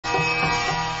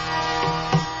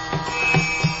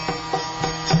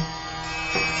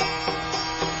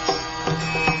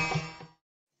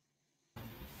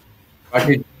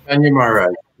Bhakti Chaitanya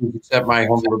Maharaj, please accept my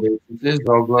humble obeisances.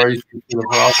 All glories to the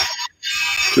Prabhupada.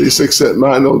 Please accept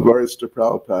mine. All glories to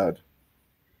Prabhupada.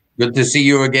 Good to see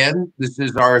you again. This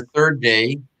is our third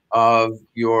day of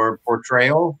your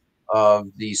portrayal of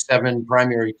the 7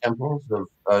 primary temples of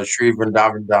Sri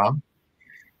Vrindavan Dham.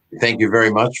 Thank you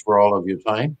very much for all of your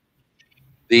time.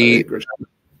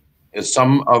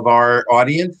 Some of our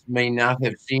audience may not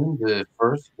have seen the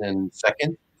first and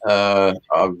second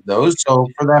of those, so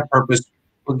for that purpose,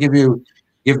 we'll give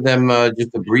them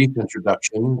just a brief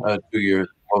introduction to your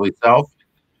holy self.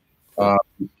 Of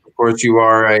course, you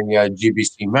are a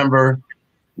GBC member,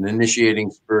 an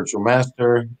initiating spiritual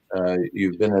master.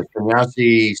 You've been a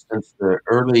sannyasi since the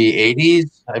early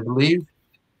 80s, I believe.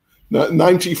 No,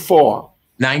 94.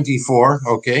 94,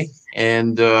 okay.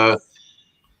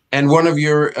 And one of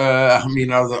your,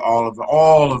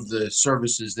 all of the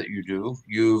services that you do,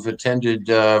 you've attended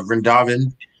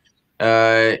Vrindavan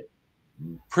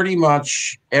pretty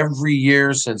much every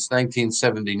year since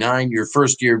 1979, your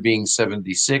first year being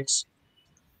 76.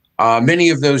 Many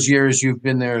of those years you've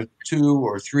been there 2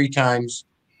 or 3 times.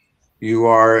 You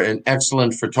are an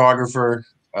excellent photographer,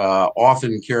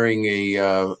 often carrying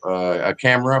a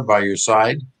camera by your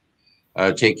side,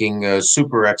 taking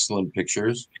super excellent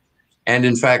pictures. And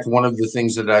in fact, one of the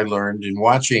things that I learned in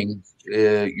watching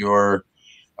your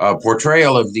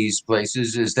portrayal of these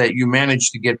places is that you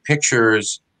managed to get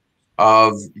pictures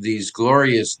of these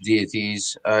glorious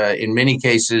deities, in many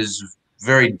cases,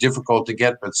 very difficult to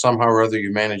get, but somehow or other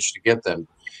you managed to get them.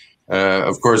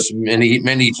 Of course,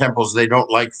 many temples, they don't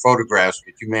like photographs,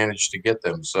 but you managed to get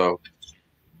them. So,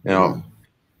 you know,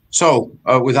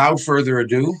 without further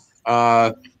ado,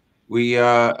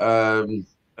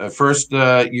 first,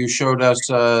 you showed us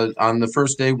on the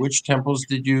first day. Which temples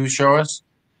did you show us?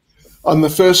 On the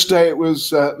first day, it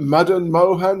was Madan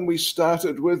Mohan we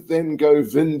started with, then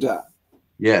Govinda.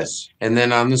 Yes. And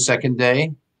then on the second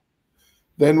day?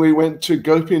 Then we went to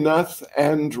Gopinath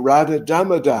and Radha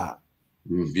Damodar.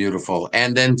 Beautiful.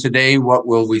 And then today, what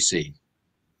will we see?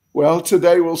 Well,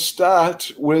 today we'll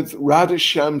start with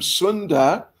Radhasham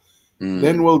Sundar.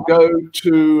 Then we'll go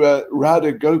to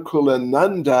Radha Gokula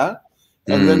Nanda.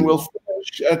 And then we'll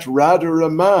finish at Radha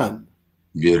Raman.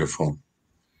 Beautiful.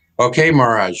 Okay,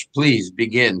 Maharaj, please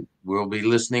begin. We'll be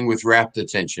listening with rapt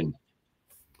attention.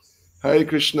 Hare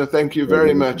Krishna, thank you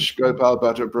very much, Gopal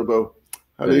Bhatta Prabhu.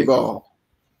 Hare Bol.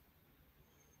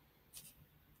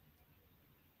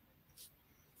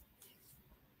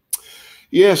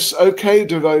 Yes, okay,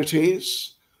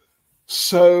 devotees.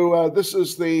 So this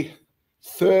is the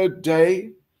third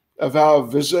day of our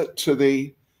visit to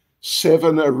the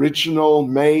 7 original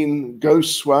main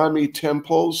Goswami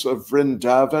temples of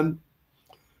Vrindavan.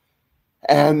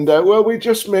 And, well, we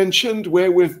just mentioned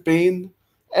where we've been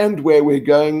and where we're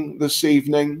going this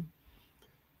evening.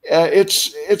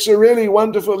 It's a really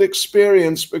wonderful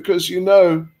experience because, you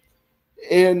know,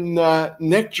 in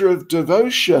Nectar of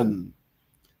Devotion,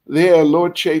 there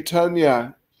Lord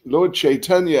Chaitanya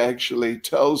actually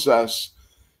tells us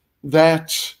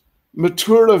that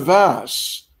Mathura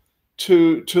Vas,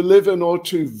 to live in or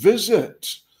to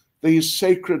visit these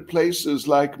sacred places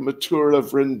like Mathura,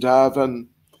 Vrindavan,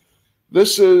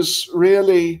 this is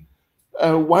really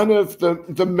one of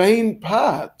the main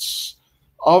parts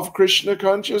of Krishna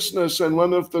consciousness and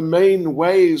one of the main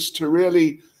ways to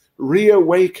really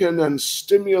reawaken and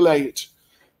stimulate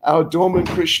our dormant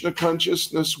Krishna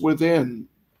consciousness within.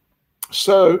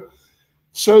 So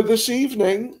this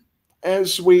evening,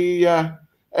 as we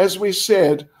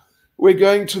said, we're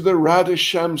going to the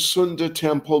Radhasham Sundar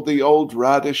temple, the old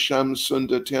Radhasham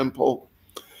Sundar temple.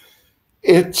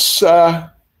 It's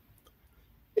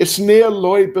near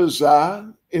Loy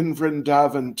Bazaar in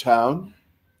Vrindavan town.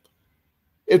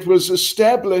 It was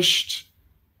established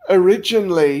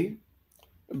originally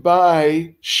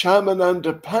by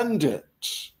Shyamananda Pandit.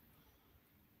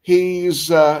 He's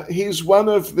one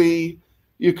of the,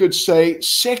 you could say,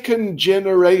 second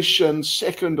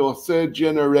or third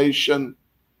generation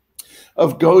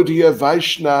of Gaudiya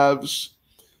Vaishnavas.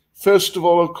 First of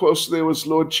all, of course, there was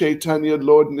Lord Chaitanya,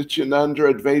 Lord Nityananda,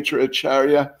 Advaita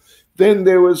Acharya. Then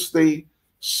there was the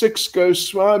 6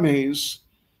 Goswamis.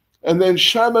 And then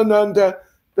Shyamananda,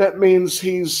 that means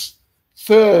he's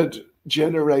third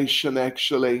generation,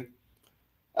 actually.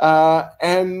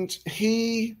 And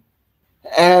he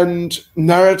and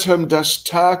Narottam Das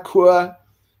Thakur,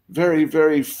 very,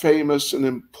 very famous and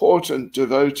important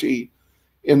devotee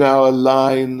in our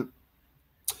line,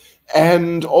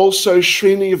 and also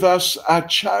Srinivas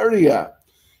Acharya.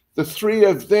 The 3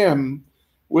 of them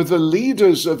were the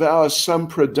leaders of our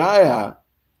sampradaya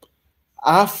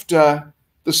after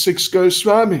the 6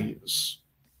 Goswamis.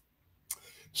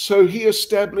 So he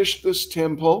established this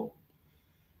temple.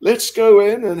 Let's go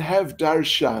in and have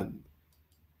darshan.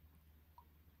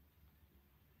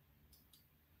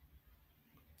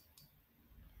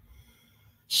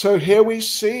 So here we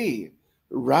see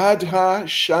Radha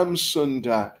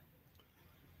Shamsundar,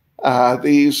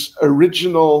 these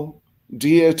original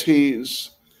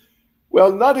deities.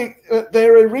 Well,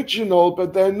 they're original,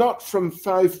 but they're not from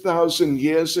 5,000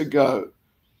 years ago.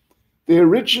 The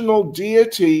original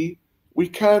deity we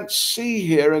can't see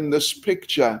here in this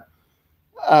picture,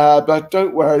 but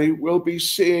don't worry, we'll be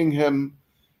seeing him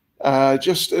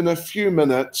just in a few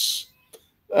minutes.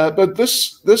 But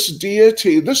this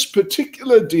deity, this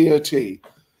particular deity,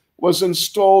 was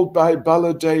installed by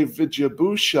Baladev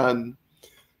Vidyabhushan.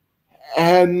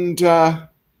 And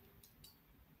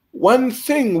one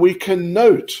thing we can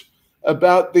note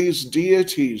about these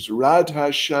deities, Radha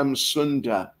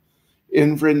Shamsundar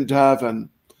in Vrindavan,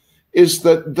 is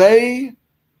that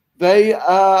they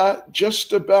are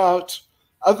just about,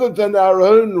 other than our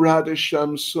own Radha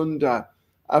Shamsundar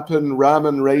up in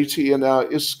Ramanreti in our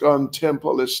ISKCON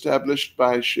temple established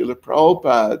by Srila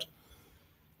Prabhupada,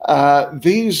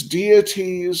 these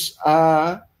deities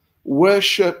are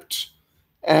worshipped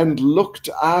and looked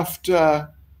after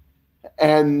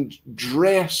and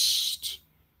dressed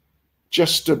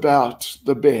just about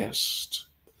the best.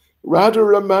 Radha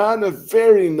Raman are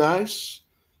very nice.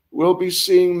 We'll be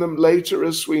seeing them later,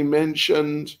 as we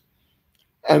mentioned,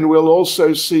 and we'll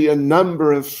also see a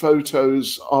number of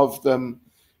photos of them,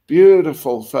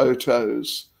 beautiful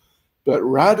photos. But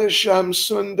Radha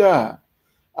Shamsundar,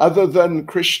 other than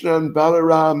Krishna and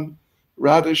Balaram,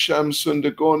 Radha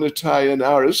Shamsundar Gornitai in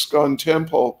our ISKCON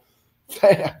temple,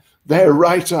 they're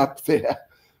right up there.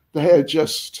 They're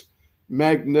just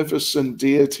magnificent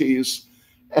deities,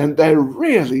 and they're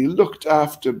really looked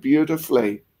after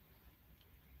beautifully.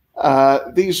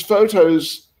 These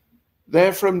photos,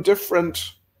 they're from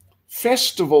different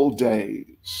festival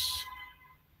days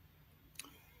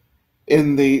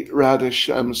in the Radha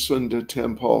Shamsundar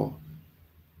temple.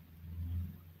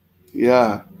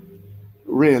 Yeah,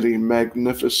 really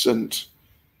magnificent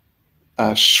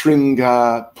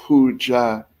Shringa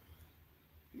Puja.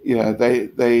 Yeah,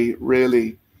 they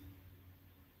really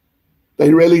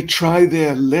try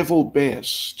their level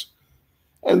best.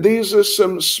 And these are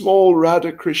some small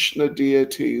Radha Krishna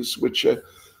deities which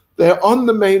they're on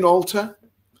the main altar.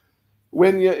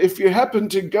 If you happen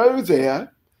to go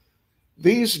there,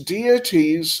 these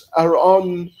deities are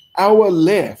on our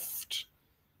left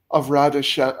of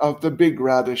the big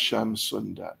Radha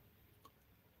Shamsundar.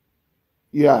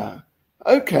 Yeah.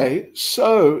 Okay.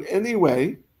 So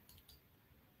anyway,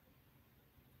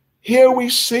 here we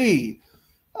see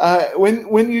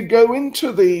when you go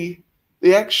into the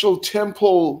actual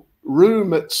temple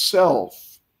room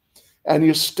itself, and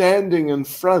you're standing in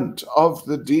front of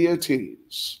the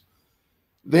deities,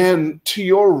 then to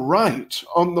your right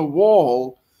on the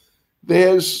wall,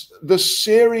 there's the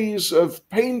series of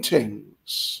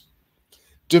paintings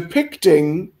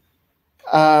depicting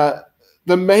the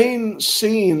main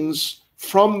scenes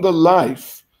from the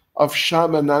life of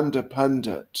Shyamananda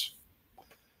Pandit.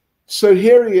 So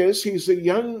here he is. He's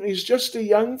just a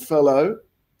young fellow.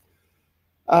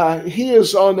 He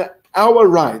is on our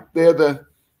right. They're the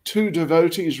two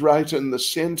devotees right in the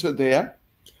center there.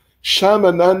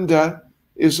 Shyamananda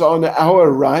is on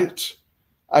our right.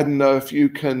 I don't know if you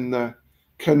can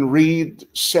read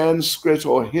Sanskrit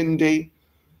or Hindi,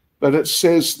 but it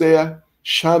says there,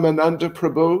 Shyamananda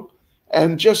Prabhu.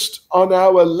 And just on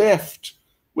our left,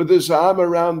 with his arm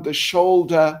around the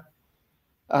shoulders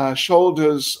of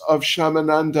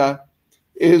Shyamananda,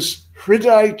 is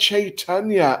Hriday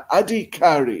Chaitanya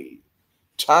Adhikari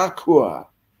Thakur.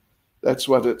 That's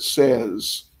what it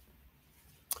says.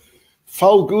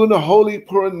 Falguna Holy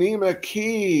Purnima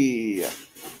Ki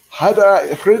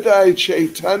Hriday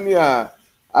Chaitanya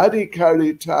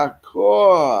Adhikari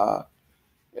Thakur.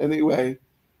 Anyway,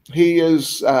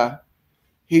 he's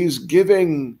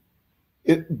giving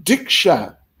it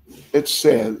diksha, it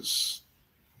says.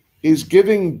 He's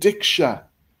giving diksha.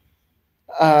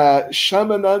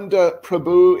 Shyamananda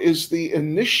Prabhu is the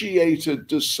initiated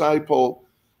disciple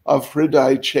of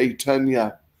Hriday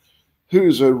Chaitanya,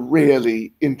 who's a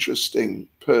really interesting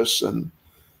person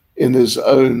in his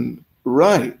own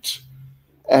right.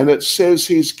 And it says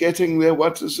he's getting there.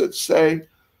 What does it say?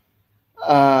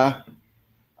 Ambika.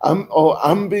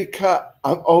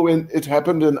 It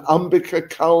happened in Ambika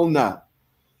Kalna.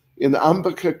 In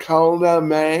Ambika Kalna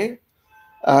May,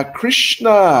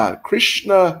 Krishna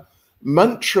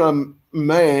mantra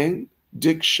May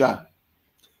Diksha.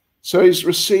 So he's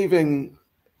receiving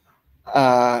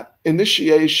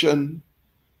initiation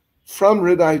from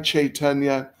Hridaya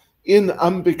Chaitanya in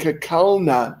Ambika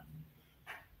Kalna,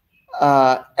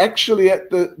 actually at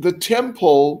the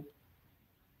temple,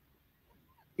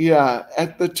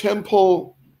 at the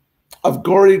temple of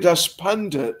Gauridas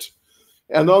Pandit.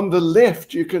 And on the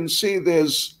left, you can see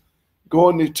there's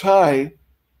Gaur-Nitai.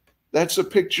 That's a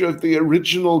picture of the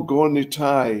original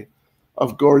Gaur-Nitai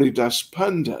of Gauridas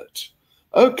Pandit.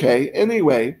 Okay,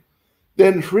 anyway,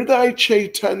 then Hridaya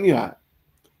Chaitanya,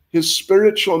 his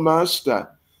spiritual master,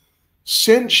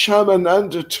 sent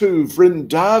Shyamananda to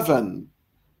Vrindavan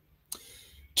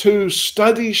to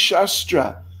study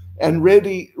Shastra and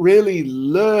really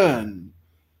learn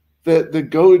the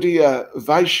Gaudiya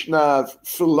Vaishnav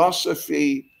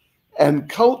philosophy and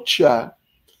culture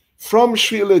from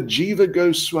Srila Jiva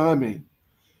Goswami.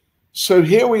 So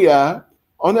here we are,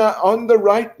 on the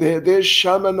right there's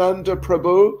Shyamananda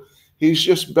Prabhu. He's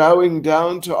just bowing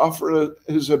down to offer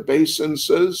his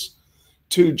obeisances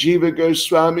to Jiva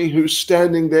Goswami, who's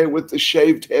standing there with the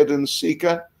shaved head and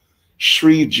Sika,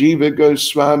 Sri Jiva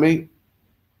Goswami.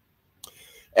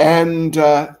 And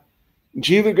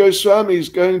Jiva Goswami is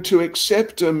going to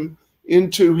accept him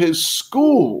into his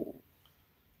school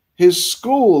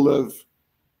of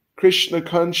Krishna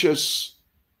conscious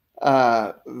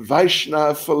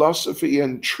Vaishnava philosophy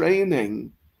and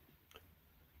training.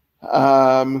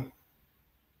 And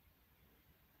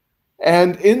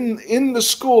in the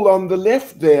school on the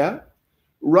left there,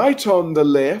 right on the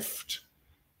left,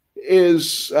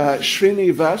 is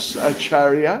Srinivas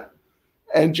Acharya,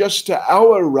 and just to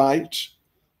our right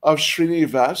of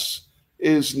Srinivas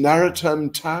is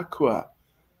Narottam Thakur.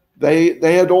 They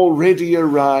had already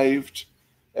arrived,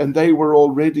 and they were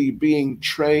already being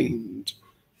trained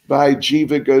by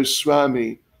Jiva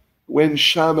Goswami when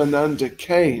Shyamananda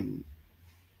came.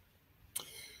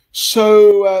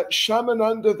 So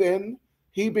Shyamananda then,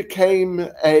 he became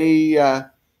a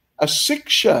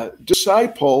Siksha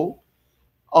disciple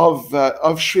of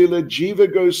Srila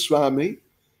Jiva Goswami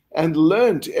and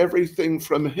learnt everything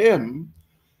from him.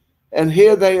 And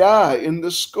here they are in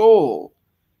the school.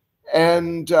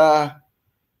 And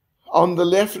on the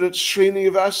left it's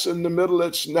Srinivas, in the middle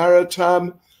it's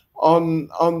Narottam,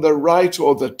 on the right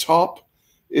or the top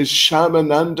is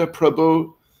Shyamananda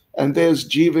Prabhu, and there's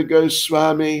Jiva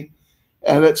Goswami,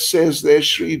 and it says there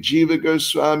Sri Jiva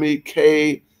Goswami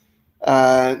K.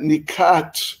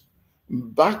 Nikat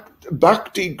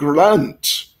Bhakti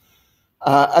Grant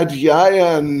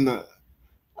Adhyayan,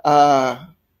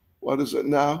 what is it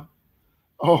now?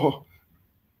 Oh,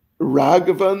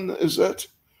 Raghavan, is it?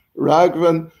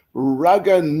 Raghavan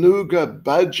Raganuga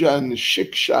Bhajan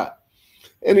Shiksha.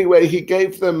 Anyway, he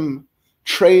gave them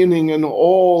training in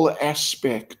all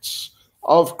aspects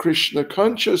of Krishna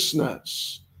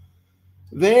consciousness.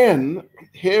 Then,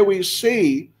 here we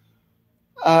see,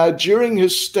 during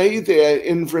his stay there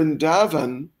in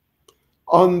Vrindavan,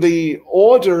 on the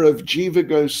order of Jiva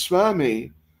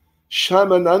Goswami,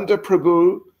 Shyamananda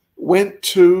Prabhu went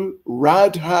to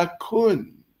Radha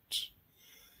Kund.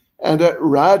 And at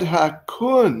Radha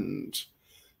Kund,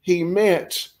 he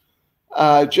met,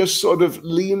 just sort of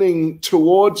leaning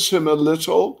towards him a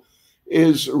little,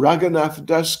 is Raghunath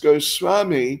Das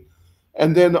Goswami.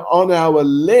 And then on our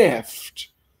left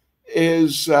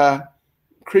is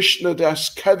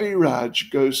Krishnadas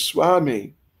Kaviraj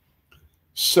Goswami.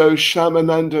 So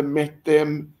Shyamananda met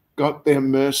them, got their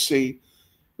mercy.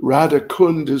 Radha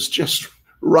Kund is just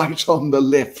right on the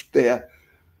left there.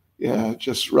 Yeah,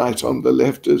 just right on the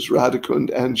left is Radha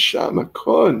Kund and Shama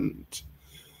Kund.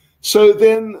 So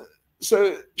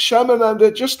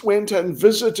Shyamananda just went and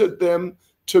visited them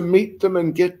to meet them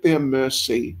and get their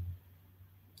mercy.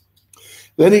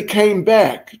 Then he came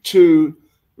back to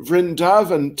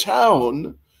Vrindavan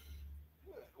town,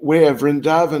 where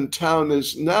Vrindavan town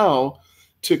is now,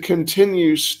 to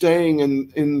continue staying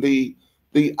in the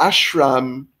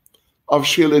ashram of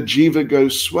Srila Jiva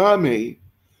Goswami.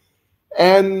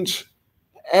 And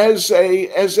as a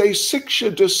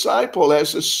Siksha disciple,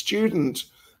 as a student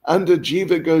under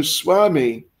Jiva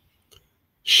Goswami,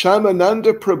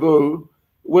 Shyamananda Prabhu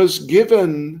was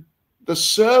given the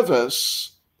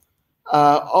service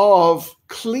of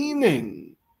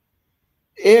cleaning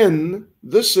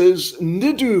this is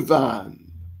Nidhuvan.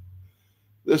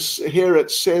 This here it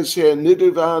says here,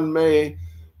 Nidhuvan me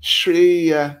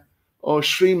Shri or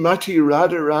Srimati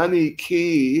Radharani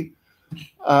ki,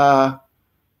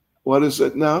 what is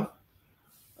it now?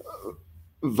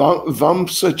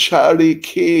 Vamsachari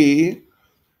ki,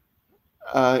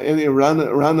 any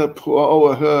Ranapur,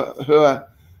 or her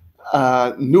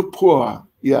Nupur,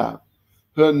 yeah,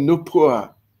 her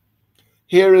Nupur.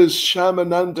 Here is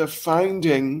Shyamananda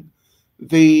finding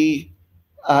the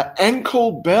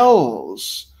ankle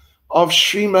bells of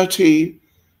Srimati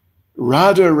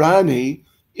Radharani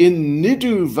in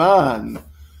Nidhuvan.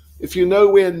 If you know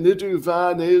where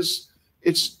Nidhuvan is,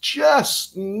 it's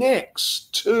just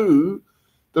next to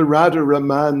the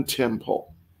Radharaman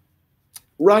temple,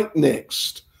 right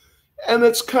next. And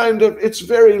it's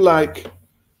very like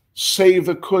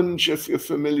Seva Kunj, if you're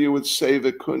familiar with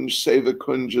Seva Kunj. Seva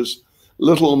Kunj is a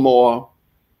little more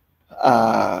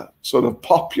sort of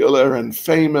popular and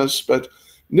famous, but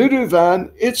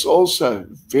Nidhuvan, it's also a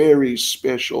very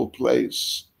special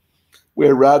place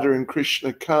where Radha and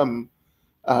Krishna come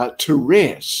to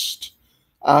rest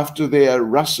after their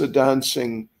rasa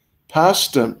dancing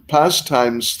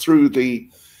pastimes through the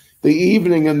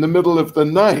evening and the middle of the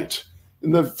night.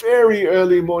 In the very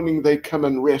early morning, they come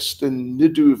and rest in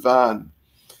Nidhuvan.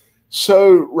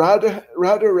 So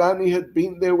Radharani had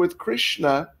been there with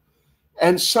Krishna,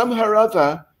 and somehow or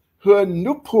other, her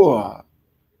nupur,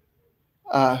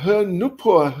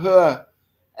 her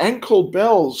ankle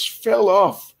bells fell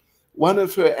off one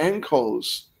of her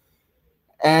ankles,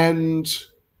 and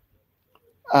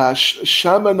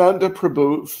Shyamananda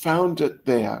Prabhu found it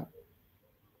there.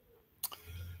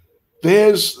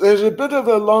 There's a bit of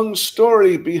a long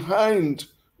story behind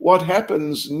what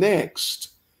happens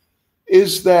next,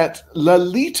 is that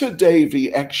Lalita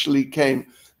Devi actually came.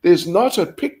 There's not a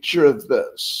picture of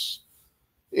this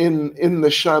in the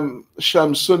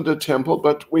Shamsunda temple,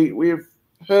 but we've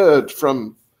heard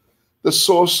from the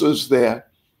sources there.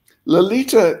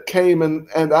 Lalita came and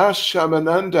asked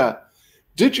Shyamananda,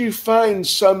 did you find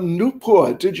some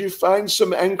nupur? Did you find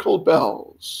some ankle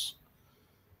bells?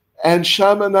 And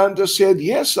Shyamananda said,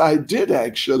 yes, I did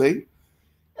actually.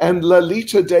 And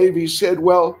Lalita Devi said,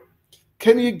 well,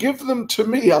 can you give them to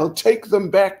me? I'll take them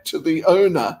back to the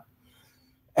owner.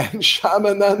 And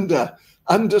Shyamananda,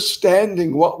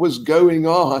 understanding what was going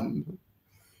on,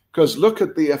 because look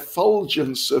at the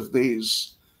effulgence of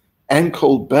these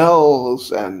ankle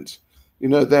bells, and, you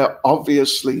know, they're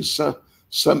obviously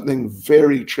something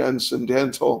very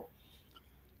transcendental.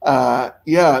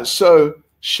 So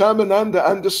Shyamananda,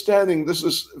 understanding this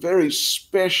is a very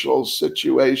special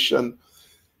situation,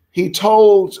 he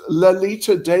told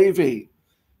Lalita Devi,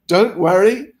 don't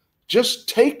worry, just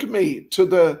take me to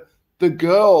the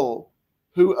girl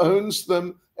who owns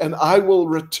them, and I will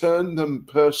return them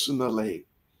personally.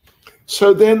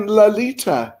 So then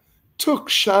Lalita took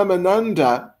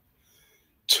Shyamananda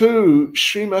to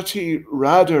Srimati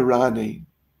Radharani.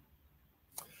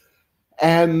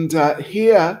 And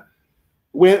here,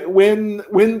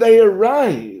 when they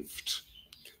arrived,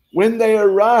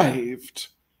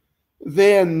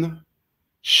 then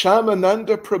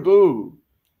Shyamananda Prabhu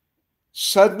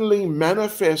suddenly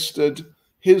manifested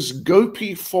his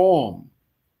gopi form.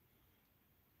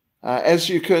 As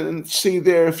you can see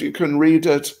there, if you can read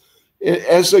it,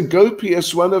 as a gopi,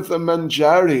 as one of the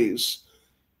manjaris,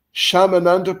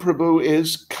 Shyamananda Prabhu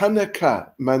is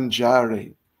Kanaka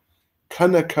Manjari.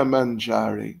 Kanaka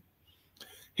Manjari.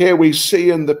 Here we see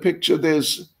in the picture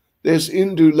there's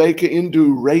Indu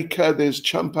Rekha, there's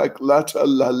Champak Lata,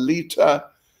 Lalita.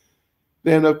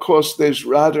 Then, of course, there's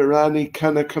Radharani,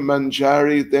 Kanaka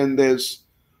Manjari. Then there's,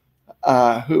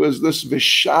 who is this?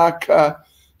 Vishaka,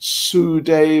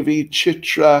 Sudevi,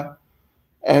 Chitra,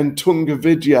 and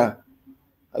Tungavidya.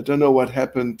 I don't know what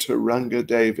happened to Ranga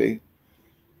Devi.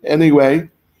 Anyway,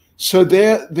 so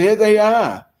there they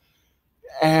are.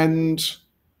 And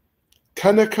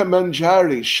Kanaka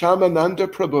Manjari, Shyamananda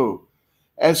Prabhu,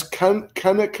 as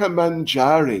Kanaka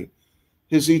Manjari,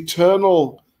 his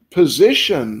eternal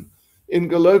position in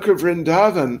Goloka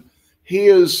Vrindavan, he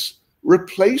is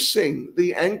replacing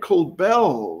the ankle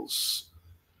bells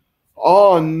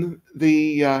on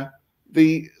the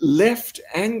left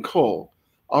ankle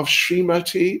of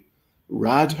Srimati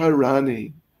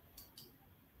Radharani.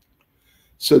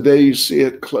 So there you see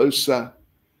it closer,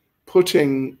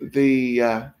 putting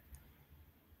the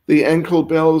ankle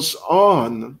bells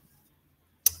on.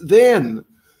 Then,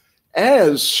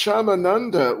 as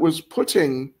Shyamananda was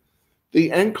putting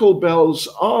the ankle bells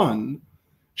on,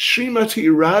 Srimati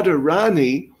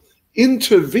Radharani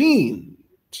intervened.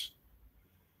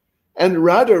 And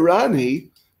Radharani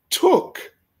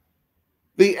took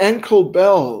the ankle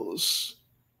bells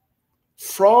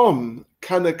from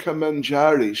Kanaka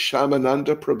Manjari,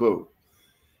 Shyamananda Prabhu,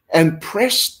 and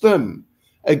pressed them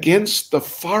against the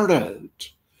forehead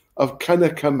of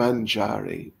Kanaka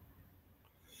Manjari.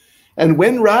 And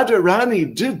when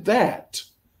Radharani did that,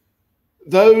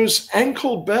 those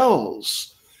ankle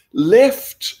bells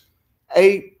left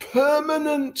a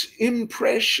permanent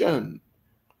impression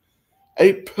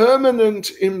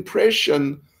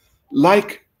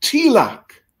like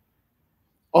tilak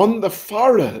on the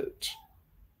forehead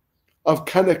of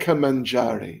Kanaka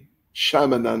Manjari,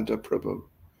 Shyamananda Prabhu.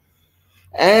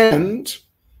 And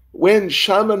when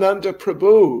Shyamananda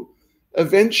Prabhu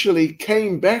eventually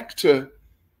came back to,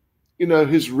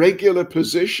 his regular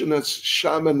position as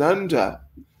Shyamananda,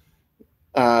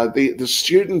 the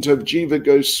student of Jiva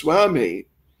Goswami,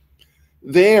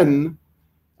 then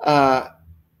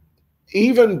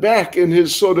even back in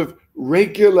his sort of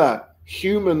regular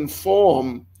human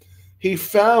form, he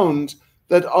found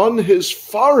that on his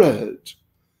forehead,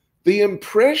 the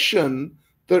impression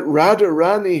that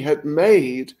Radharani had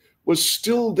made was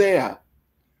still there.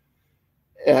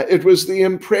 It was the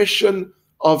impression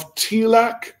of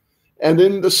tilak, and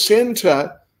in the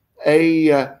center,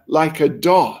 like a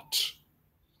dot.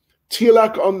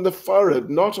 Tilak on the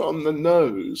forehead, not on the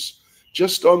nose,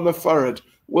 just on the forehead.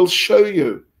 We'll show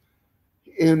you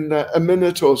in a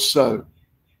minute or so.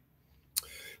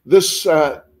 This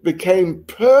became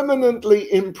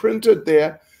permanently imprinted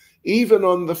there, even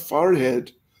on the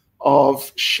forehead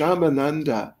of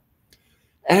Shyamananda.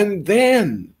 And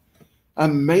then,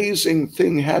 amazing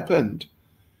thing happened.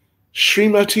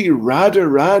 Srimati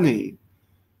Radharani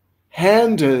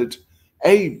handed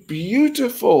a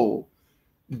beautiful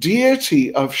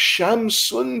deity of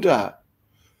Shamsundar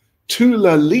to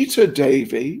Lalita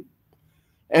Devi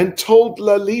and told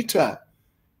Lalita,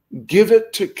 give him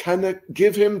to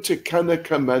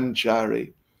Kanaka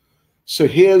Manjari. So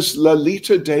here's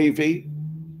Lalita Devi,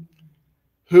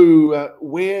 who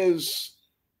wears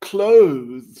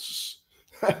clothes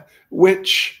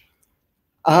which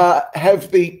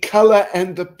have the color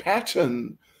and the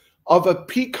pattern of a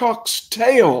peacock's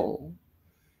tail.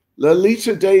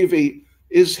 Lalita Devi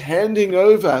is handing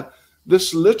over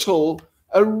this little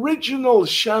original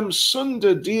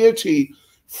Shamsundar deity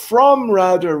from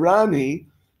Radharani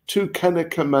to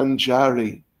Kanaka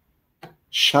Manjari,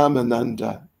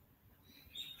 Shyamananda.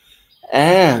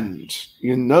 And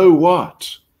you know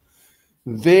what?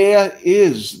 There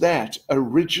is that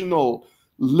original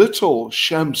little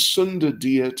Shamsundar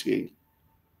deity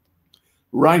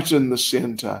right in the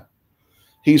center.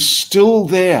 He's still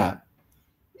there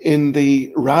in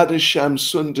the Radha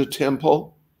Shamsundar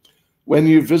temple. When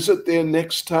you visit there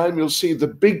next time, you'll see the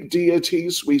big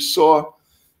deities we saw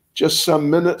just some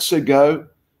minutes ago,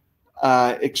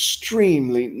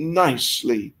 extremely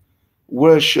nicely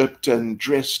worshipped and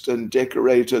dressed and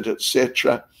decorated,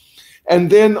 etc. And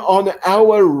then on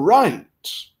our right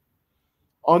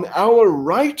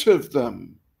of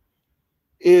them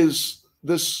is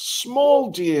this small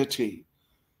deity.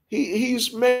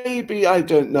 He's maybe, I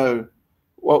don't know,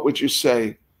 what would you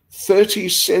say, 30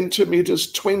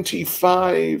 centimeters,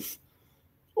 25,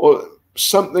 or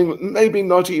something, maybe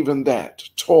not even that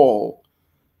tall.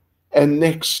 And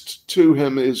next to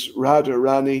him is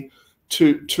Radharani,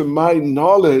 to my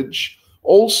knowledge,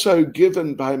 also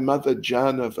given by Mother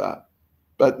Janava.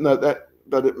 But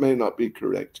it may not be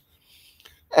correct.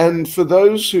 And for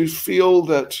those who feel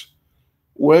that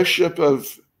worship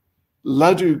of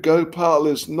Laddu Gopal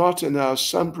is not in our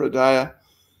sampradaya,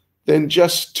 then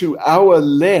just to our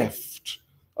left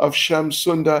of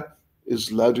Shamsundar is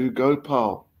Laddu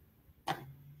Gopal.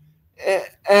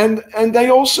 And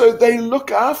they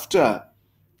look after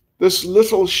this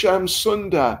little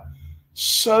Shamsundar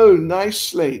so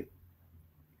nicely.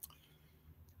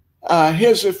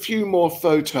 Here's a few more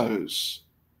photos.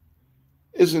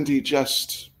 Isn't he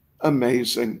just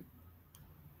amazing?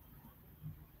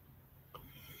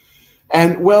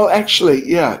 And well, actually,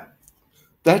 yeah,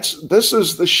 this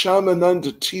is the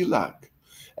Shyamananda Tilak.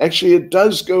 Actually, it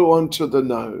does go onto the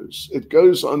nose. It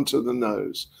goes onto the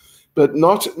nose, but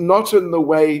not in the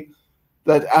way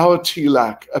that our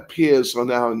tilak appears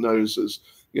on our noses.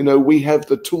 We have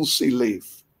the tulsi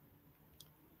leaf.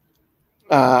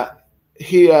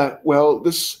 Here, well,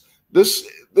 this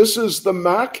is the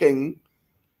marking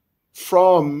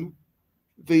from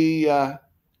the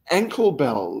ankle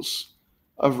bells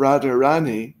of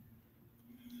Radharani.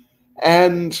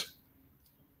 And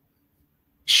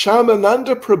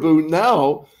Shyamananda Prabhu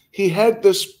now, he had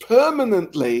this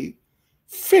permanently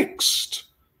fixed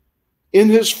in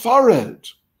his forehead.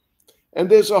 And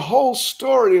there's a whole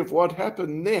story of what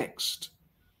happened next,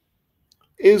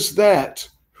 is that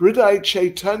Hriday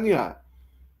Chaitanya,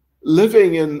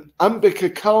 living in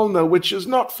Ambika Kalna, which is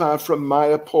not far from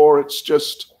Mayapur, it's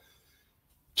just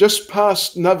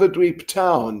past Navadvip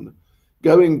town,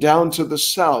 going down to the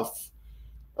south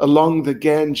along the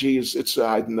Ganges. It's,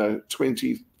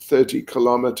 20, 30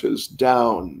 kilometers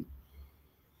down.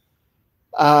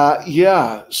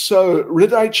 So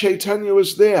Hriday Chaitanya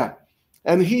was there,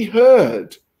 and he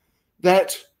heard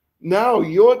that now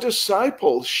your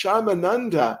disciple,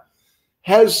 Shyamananda,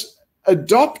 has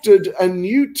adopted a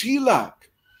new tilak.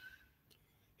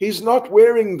 He's not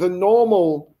wearing the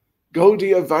normal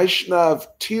Gaudiya Vaishnav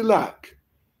tilak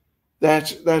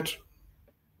that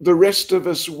the rest of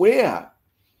us wear.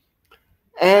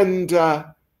 And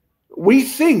we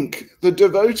think, the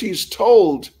devotees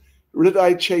told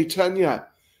Hridaya Chaitanya,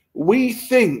 we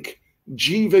think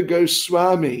Jiva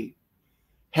Goswami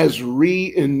has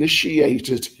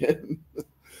reinitiated him.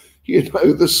 You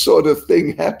know, this sort of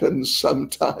thing happens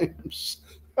sometimes.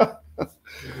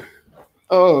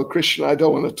 Oh, Krishna, I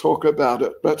don't want to talk about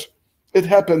it, but it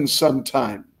happens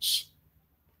sometimes.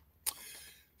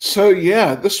 So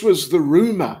yeah, this was the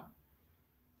rumor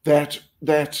that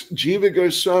Jiva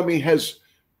Goswami has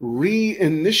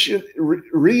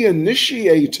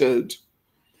reinitiated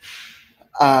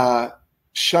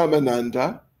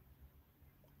Shyamananda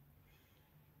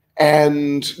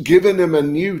and given him a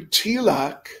new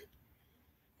tilak.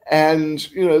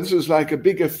 And, you know, this is like a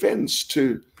big offense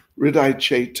to Hridaya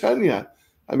Chaitanya.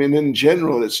 I mean, in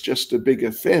general, it's just a big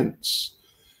offense.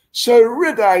 So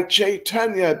Hridaya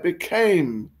Chaitanya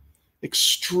became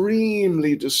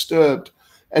extremely disturbed.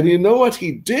 And you know what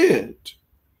he did?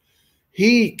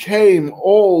 He came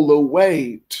all the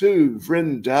way to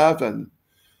Vrindavan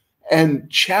and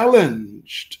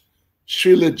challenged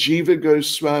Srila Jiva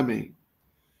Goswami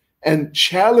and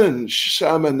challenged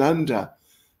Shyamananda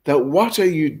that, what are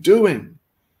you doing?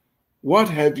 What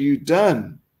have you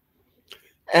done?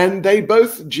 And they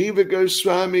both, Jiva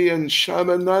Goswami and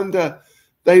Shyamananda,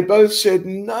 they both said,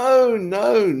 no,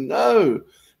 no, no,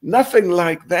 nothing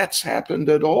like that's happened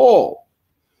at all.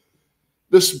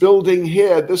 This building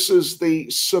here, this is the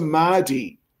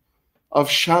Samadhi of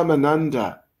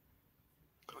Shyamananda.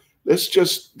 Let's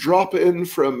just drop in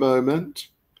for a moment.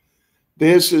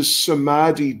 There's his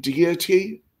Samadhi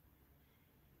deity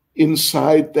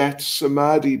inside that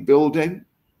Samadhi building.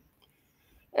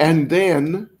 And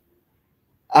then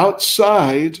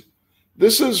outside,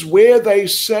 this is where they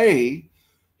say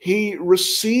he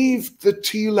received the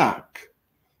tilak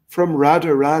from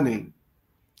Radharani.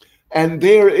 And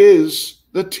there is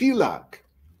the tilak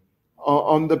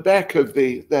on the back of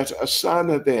that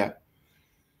asana there.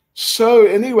 So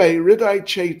anyway, Hridaya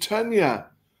Chaitanya,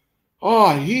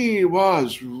 he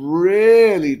was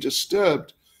really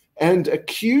disturbed and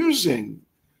accusing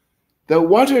that,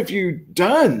 what have you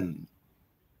done?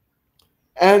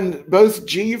 And both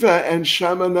Jiva and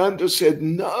Shyamananda said,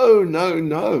 no, no,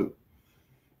 no,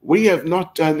 we have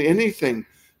not done anything.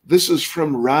 This is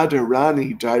from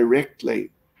Radharani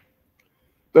directly.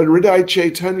 But Hridaya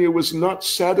Chaitanya was not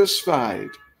satisfied.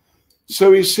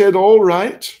 So he said, all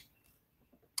right,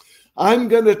 I'm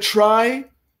going to try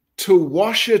to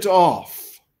wash it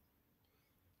off.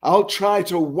 I'll try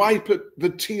to wipe the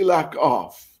tilak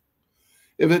off.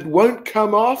 If it won't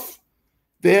come off,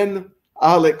 then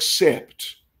I'll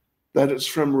accept that it's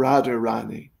from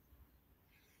Radharani.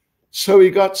 So he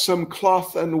got some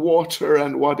cloth and water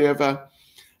and whatever,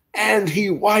 and he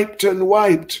wiped and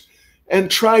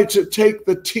tried to take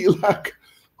the tilak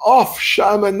off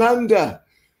Shyamananda.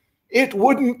 It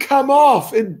wouldn't come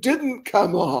off. It didn't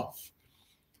come off.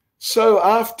 So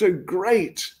after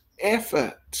great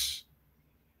effort,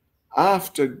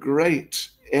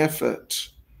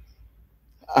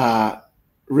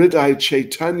 Hridaya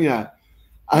Chaitanya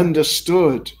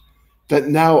understood that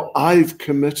now I've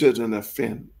committed an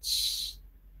offense.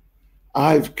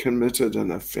 I've committed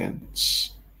an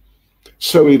offense.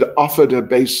 So he'd offered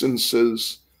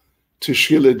obeisances to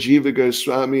Srila Jiva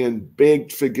Goswami and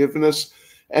begged forgiveness.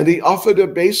 And he offered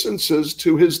obeisances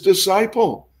to his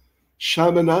disciple,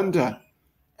 Shyamananda,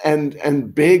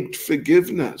 and begged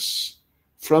forgiveness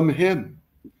from him.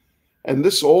 And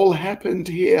this all happened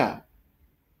here.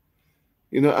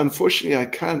 You know, unfortunately, I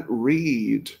can't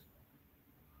read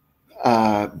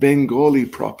Bengali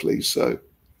properly, so,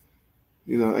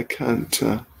 you know, I can't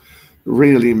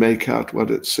really make out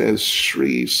what it says.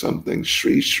 Shri something,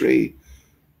 Shri,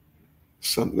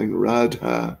 something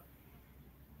Radha,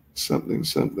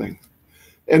 something.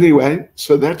 Anyway,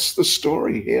 so that's the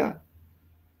story here.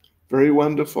 Very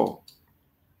wonderful.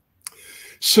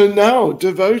 So now,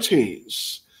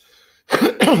 devotees,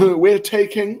 we're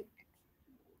taking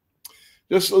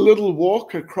just a little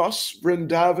walk across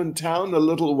Vrindavan town, a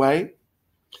little way,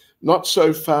 not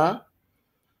so far.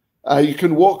 You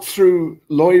can walk through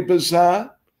Loy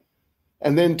Bazaar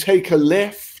and then take a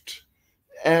left.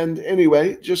 And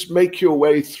anyway, just make your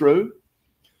way through.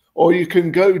 Or you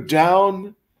can go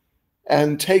down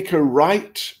and take a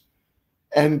right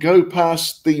and go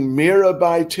past the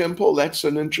Mirabai temple. That's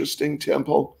an interesting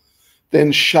temple.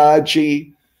 Then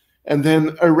Shaji, and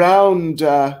then around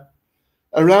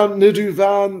around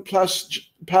Nidhuvan, plus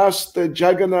past the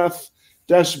Jagannath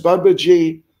Das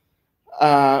Babaji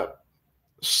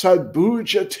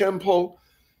Sadbhuja temple,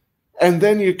 and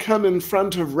then you come in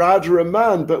front of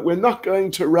Radharaman, but we're not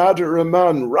going to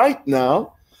Radharaman right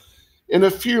now. In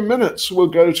a few minutes, we'll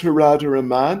go to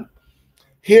Radharaman.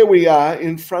 Here we are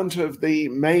in front of the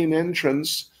main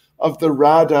entrance of the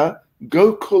Radha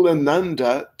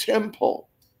Gokulananda temple.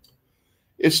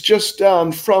 It's just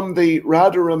down from the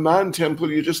Radharaman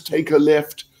temple. You just take a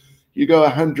left, you go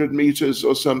 100 meters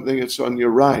or something, it's on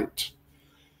your right.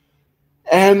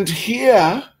 And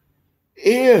here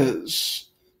is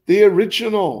the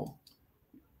original,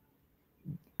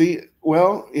 the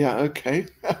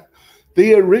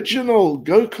original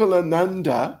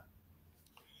Gokulananda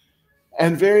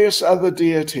and various other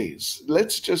deities.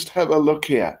 Let's just have a look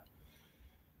here.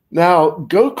 Now,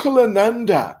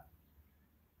 Gokulananda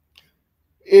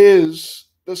is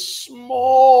the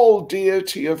small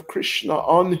deity of Krishna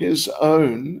on his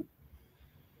own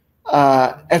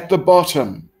at the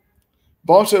bottom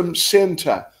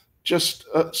center, just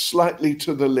slightly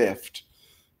to the left.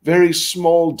 Very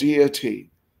small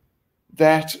deity.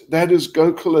 That is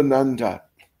Gokulananda.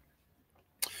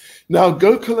 Now,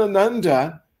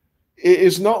 Gokulananda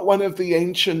is not one of the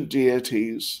ancient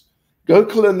deities.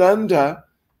 Gokulananda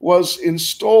was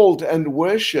installed and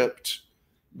worshipped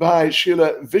by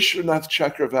Srila Vishwanath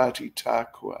Chakravarti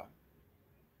Thakur.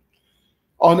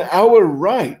 On our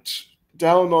right,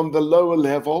 down on the lower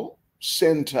level,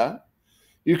 center,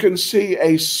 you can see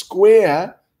a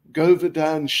square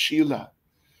Govardhan Shila.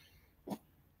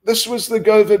 This was the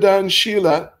Govardhan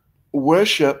Shila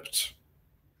worshipped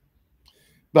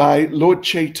by Lord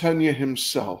Chaitanya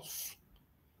himself.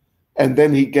 And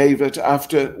then he gave it,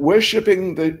 after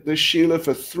worshipping the Shila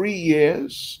for 3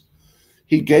 years,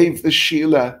 he gave the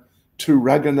Shila to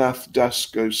Raghunath Das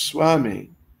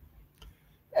Goswami.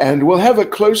 And we'll have a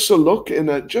closer look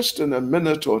just in a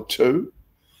minute or two,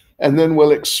 and then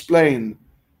we'll explain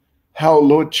how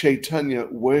Lord Chaitanya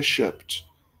worshipped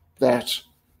that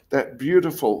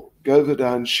beautiful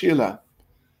Govardhan Shila.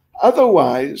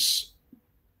 Otherwise,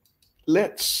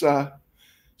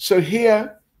 so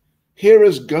here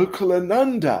is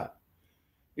Gokulananda.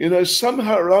 You know,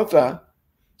 somehow or other,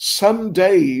 some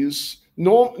days,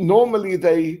 normally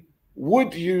they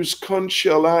would use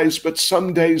conchial eyes, but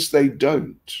some days they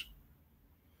don't.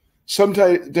 Some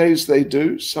days they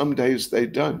do, some days they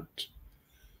don't.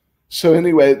 So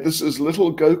anyway, this is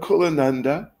little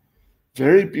Gokulananda,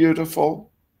 very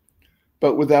beautiful,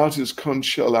 but without his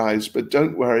conchial eyes. But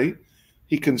don't worry,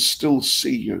 he can still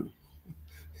see you.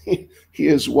 He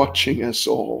is watching us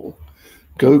all.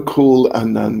 Gokul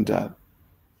Ananda.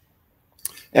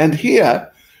 And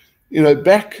here, you know,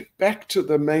 back to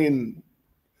the main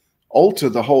altar,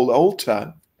 the whole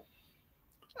altar,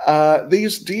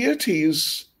 these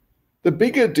deities, the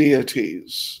bigger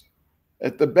deities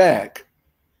at the back,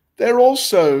 they're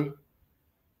also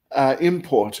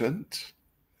important.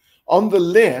 On the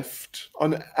left,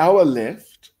 on our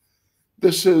left,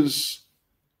 this is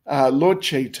Lord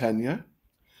Chaitanya.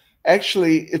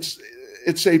 Actually, it's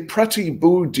a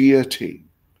Pratibhu deity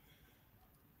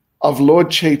of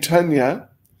Lord Chaitanya.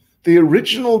 The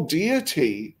original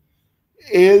deity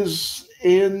is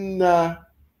in,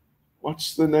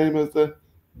 what's the name of the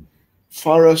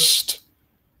forest?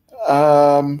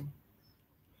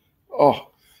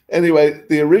 Anyway,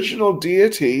 the original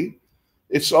deity,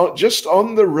 it's just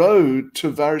on the road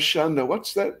to Varshanda.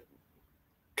 What's that?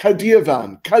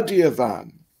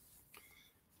 Kadiavan.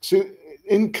 So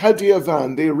in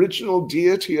Kadiavan, the original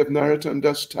deity of Narottam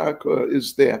Das Thakur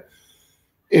is there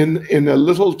in a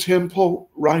little temple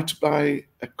right by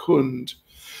a kund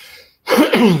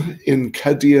in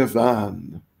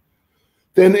Kadiavan.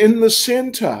 Then in the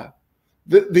center,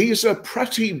 these are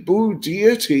Pratibhu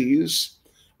deities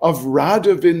of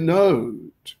Radha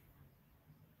Vinod.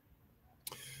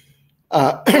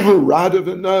 Radha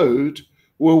Vinod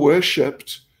were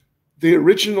worshipped, the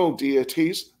original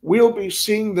deities. We'll be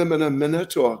seeing them in a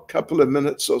minute or a couple of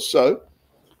minutes or so,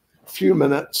 a few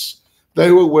minutes.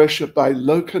 They were worshipped by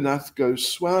Lokanath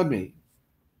Goswami.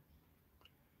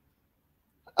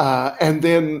 And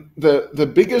then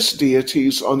the biggest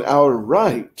deities on our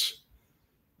right,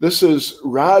 this is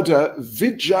Radha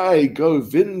Vijay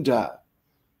Govinda,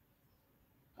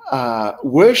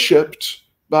 worshipped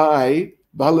by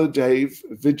Baladev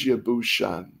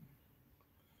Vidyabhushan.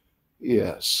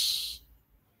 Yes.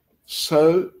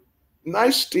 So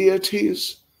nice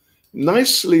deities,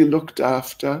 nicely looked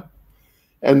after,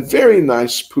 and very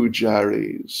nice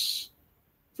pujaris,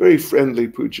 very friendly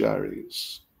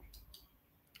pujaris.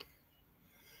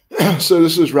 So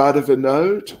this is Radha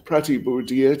Vinod, Pratibhu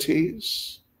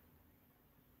deities.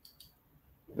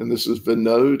 And this is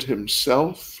Vinod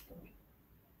himself.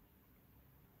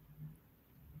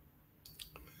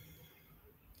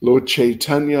 Lord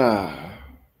Chaitanya.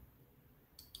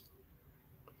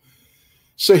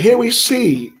 So here we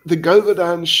see the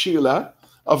Govardhan Shila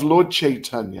of Lord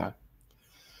Chaitanya.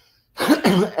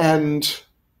 And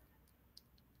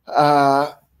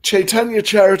Chaitanya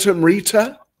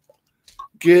Charitamrita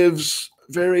gives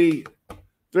very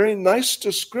nice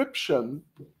description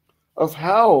of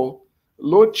how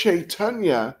Lord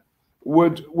Chaitanya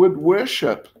would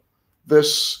worship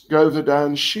this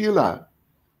Govardhan Shila.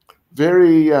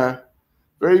 Very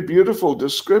beautiful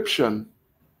description.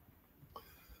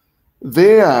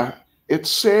 There it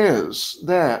says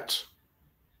that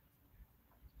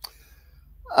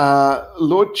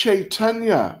Lord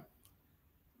Chaitanya,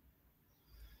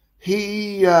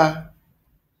 he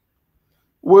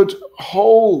would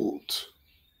hold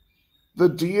the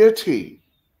deity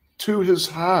to his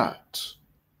heart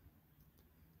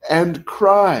and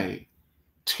cry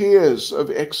tears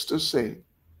of ecstasy.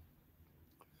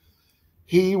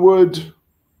 He would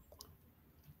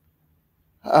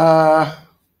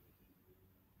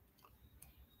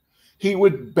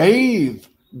bathe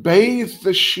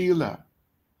the Shila.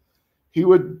 He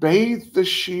would bathe the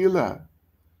Shila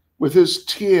with his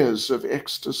tears of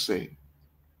ecstasy.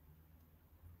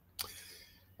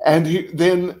 And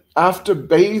then after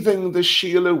bathing the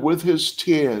Shila with his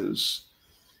tears,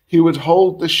 he would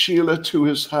hold the Shila to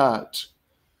his heart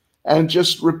and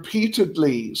just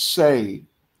repeatedly say,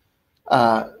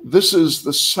 this is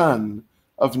the son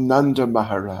of Nanda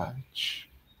Maharaj.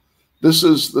 This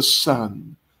is the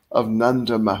son of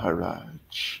Nanda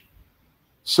Maharaj.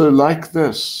 So like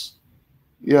this,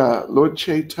 Lord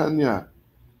Chaitanya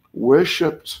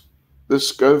worshipped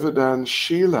this Govardhan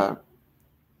Shila,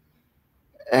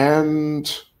 and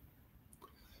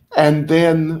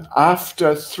then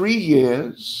after 3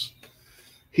 years,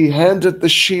 he handed the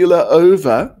Shila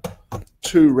over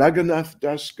to Raghunath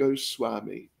Das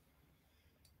Goswami.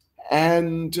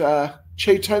 And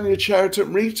Chaitanya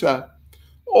Charitamrita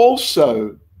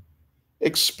also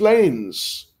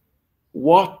explains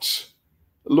what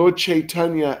Lord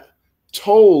Chaitanya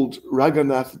told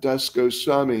Raghunath Das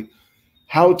Goswami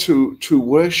how to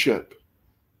worship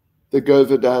the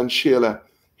Govardhan Shila.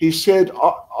 He said,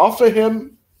 offer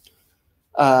him,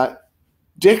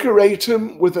 decorate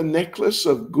him with a necklace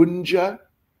of gunja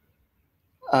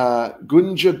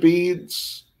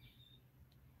beads,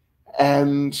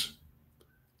 and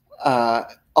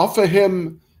offer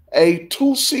him a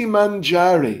tulsi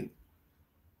manjari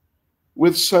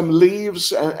with some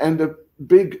leaves and a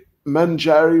big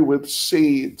manjari with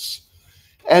seeds,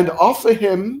 and offer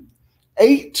him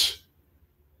 8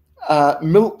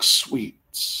 milk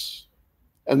sweets.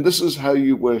 And this is how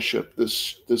you worship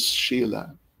this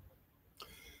Shila.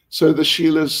 So the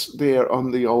Shila's there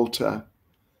on the altar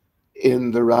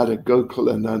in the Radha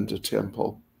Gokulananda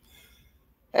temple.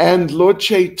 And Lord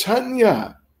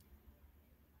Chaitanya,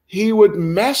 he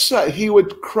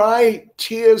would cry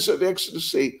tears of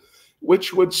ecstasy,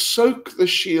 which would soak the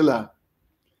Shila.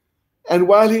 And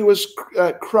while he was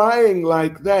crying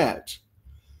like that,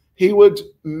 he would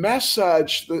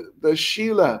massage the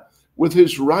Shila with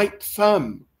his right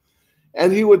thumb.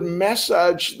 And he would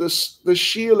massage the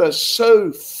Shila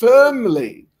so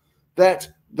firmly that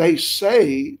they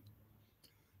say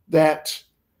that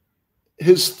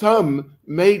his thumb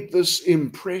made this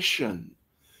impression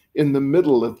in the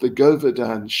middle of the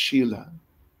Govardhan Shila.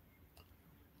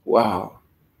 Wow.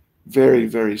 Very,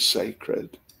 very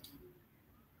sacred.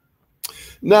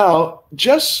 Now,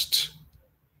 just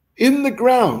in the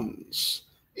grounds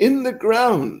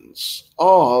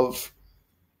of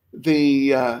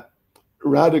the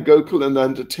Radha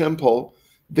Gokulananda temple,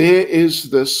 there is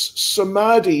this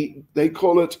samadhi, they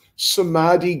call it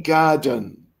Samadhi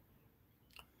Garden.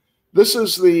 This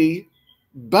is the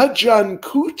Bhajan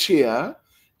Kutir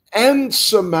and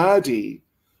Samadhi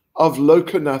of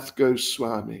Lokanath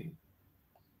Goswami.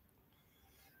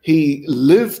 He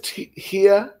lived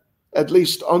here, at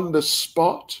least on the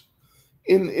spot,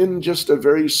 in just a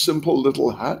very simple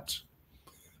little hut.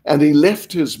 And he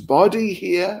left his body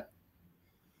here.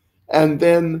 And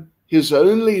then his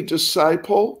only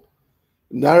disciple,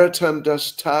 Narottam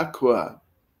Das Thakur,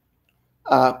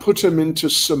 put him into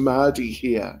Samadhi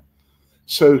here.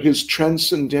 So his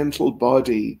transcendental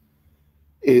body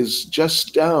is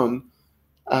just down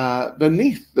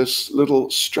beneath this little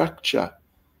structure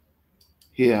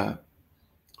here.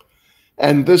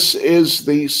 And this is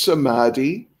the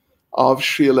Samadhi of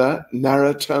Srila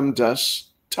Narottam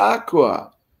Das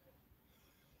Thakur.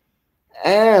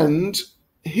 And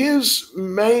his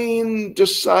main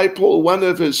disciple, one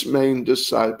of his main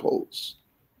disciples,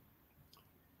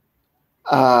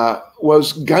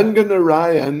 was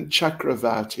Ganganarayan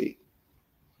Chakravarti,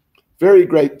 very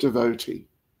great devotee.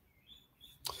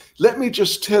 Let me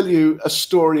just tell you a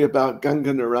story about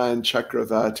Ganganarayan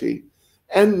Chakravarti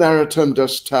and Narottam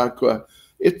Das Thakur.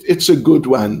 It's a good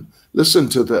one. Listen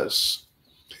to this.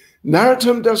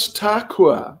 Narottam Das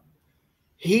Thakur,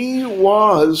 he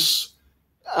was,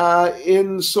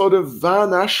 in sort of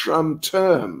Varnashram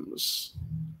terms,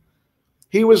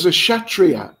 he was a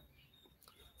Kshatriya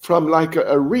from like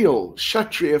a real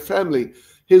Kshatriya family.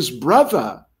 His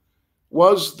brother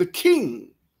was the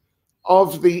king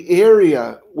of the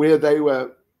area where they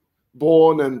were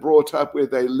born and brought up, where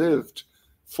they lived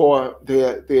for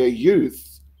their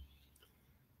youth.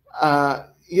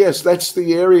 Yes, that's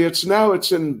the area. It's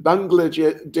in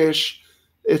Bangladesh.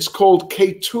 It's called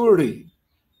Kaituri.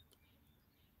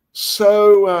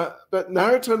 So, but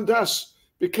Narottam Das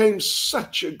became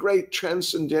such a great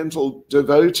transcendental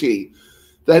devotee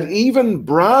that even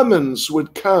Brahmins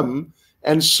would come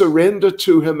and surrender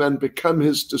to him and become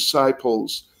his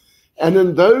disciples. And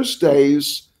in those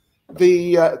days,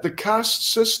 the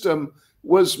caste system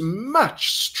was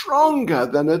much stronger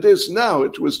than it is now.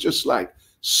 It was just like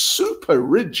super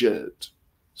rigid,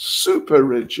 super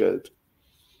rigid.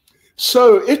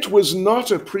 So it was not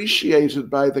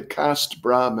appreciated by the caste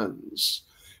Brahmins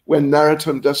when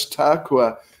Narottam Das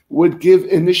Thakur would give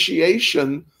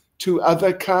initiation to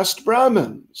other caste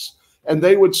Brahmins, and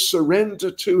they would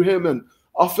surrender to him and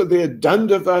offer their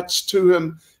dandavats to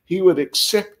him. He would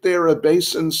accept their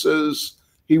obeisances.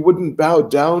 He wouldn't bow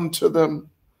down to them.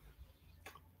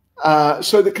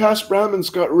 So the caste Brahmins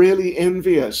got really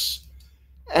envious.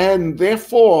 And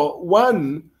therefore,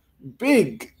 one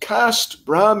big caste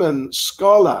Brahmin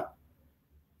scholar,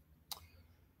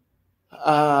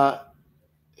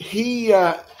 he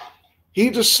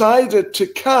decided to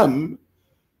come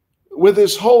with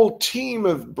his whole team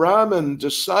of Brahmin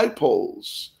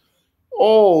disciples,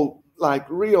 all like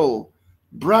real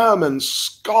Brahmin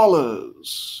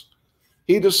scholars.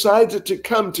 He decided to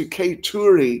come to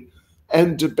Kaituri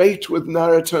and debate with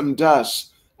Narottam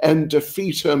Das and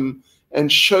defeat him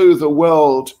and show the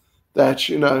world that,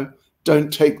 you know,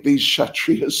 don't take these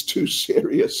Kshatriyas too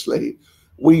seriously.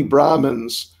 We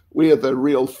Brahmins, we are the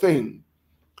real thing.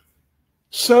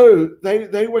 So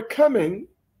they were coming,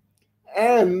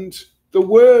 and the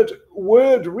word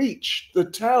reached the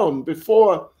town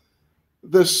before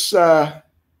this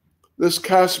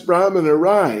caste Brahmin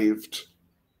arrived.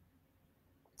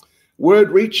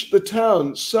 Word reached the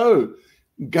town. So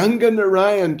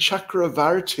Ganganarayan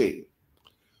Chakravarti,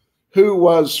 who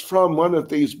was from one of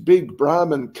these big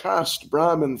caste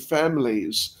Brahmin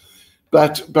families,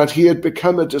 but he had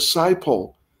become a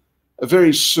disciple, a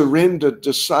very surrendered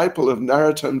disciple of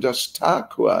Narottam Das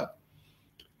Thakur.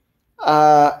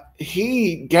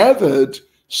 He gathered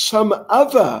some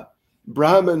other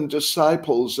Brahmin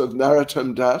disciples of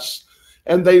Narottam Das,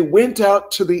 and they went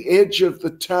out to the edge of the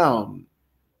town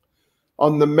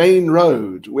on the main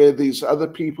road where these other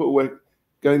people were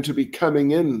going to be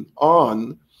coming in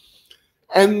on.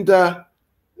 And there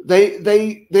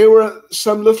were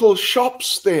some little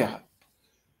shops there.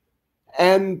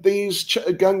 And these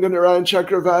Ganganarayan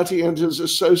Chakravarti and his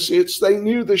associates, they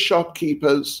knew the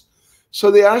shopkeepers. So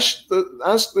they asked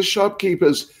the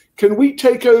shopkeepers, can we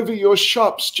take over your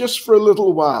shops just for a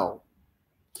little while?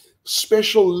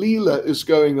 Special Leela is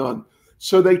going on.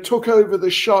 So they took over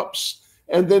the shops,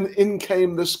 and then in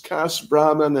came this caste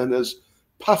Brahmin and his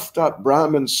puffed up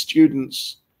Brahmin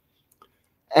students.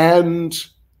 And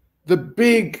the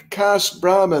big caste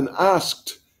Brahmin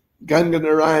asked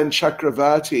Ganganarayan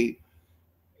Chakravarti,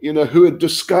 you know, who had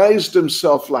disguised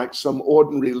himself like some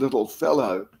ordinary little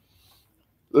fellow,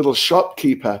 little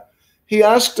shopkeeper. He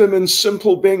asked him in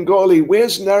simple Bengali,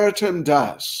 where's Narottam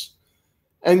Das?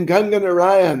 And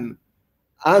Ganganarayan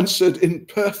answered in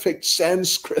perfect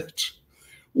Sanskrit,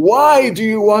 why do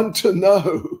you want to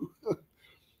know?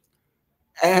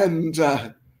 And,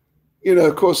 you know,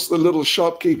 of course, the little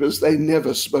shopkeepers, they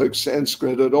never spoke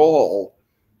Sanskrit at all,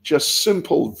 just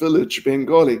simple village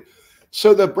Bengali.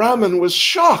 So the Brahmin was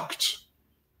shocked.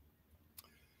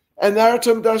 And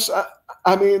Narottam Das,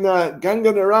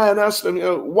 Ganganarayan asked him, you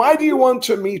know, why do you want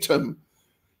to meet him?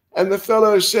 And the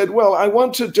fellow said, well, I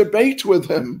want to debate with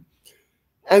him.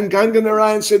 And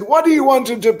Ganganarayan said, what do you want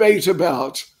to debate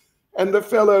about? And the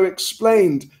fellow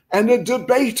explained, and a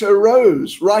debate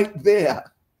arose right there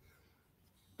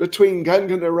between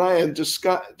Ganganarayan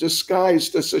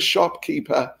disguised as a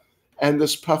shopkeeper and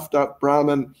this puffed up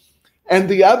Brahmin, and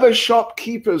the other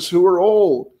shopkeepers who were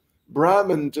all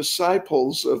Brahmin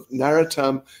disciples of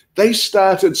Narottam, they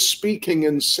started speaking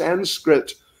in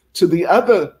Sanskrit to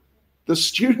the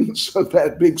students of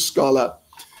that big scholar,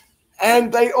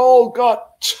 and they all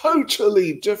got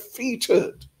totally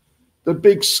defeated. The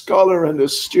big scholar and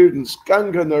his students,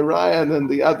 Ganga Narayan and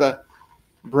the other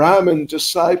Brahmin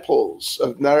disciples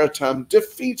of Narottam,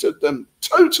 defeated them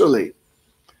totally.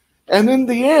 And in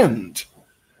the end,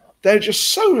 they're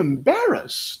just so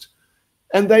embarrassed.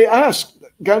 And they asked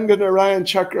Ganga Narayan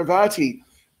Chakravarti,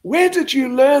 where did you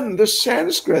learn this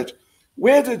Sanskrit?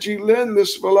 Where did you learn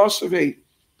this philosophy?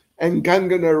 And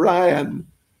Ganga Narayan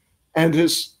and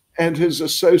his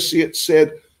associates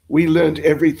said, we learned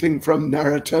everything from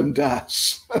Narottam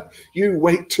Das. You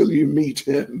wait till you meet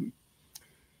him.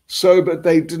 So, but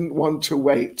they didn't want to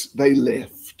wait. They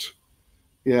left.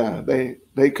 Yeah,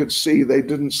 they could see they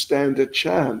didn't stand a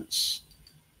chance.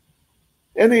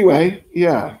 Anyway,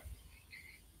 yeah,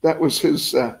 that was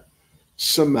his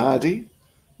samadhi.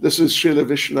 This is Srila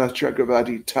Vishwanath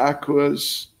Chakravarti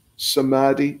Thakur's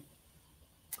samadhi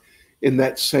in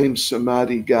that same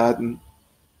samadhi garden.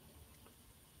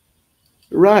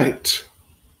 Right.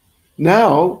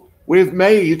 Now we've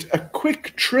made a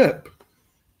quick trip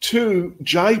to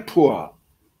Jaipur.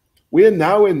 We're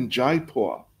now in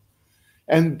Jaipur.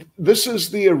 And this is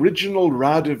the original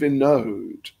Radha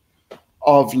Vinod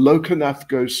of Lokanath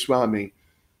Goswami.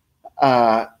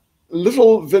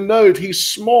 Little Vinod, he's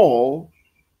small.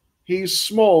 He's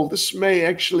small. This may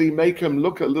actually make him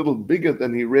look a little bigger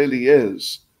than he really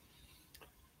is.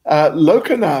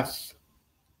 Lokanath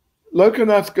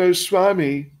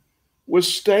Goswami was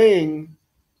staying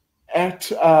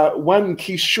at one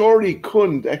Kishori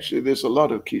Kund. Actually, there's a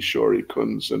lot of Kishori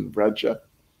Kunds in Vraja.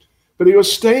 But he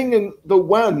was staying in the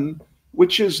one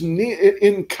which is near,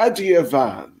 in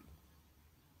Kadiavan.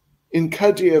 In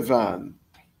Kadiavan.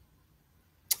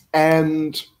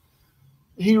 And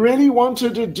he really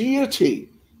wanted a deity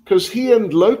because he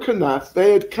and Lokanath,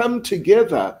 they had come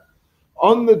together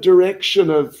on the direction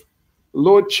of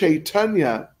Lord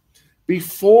Chaitanya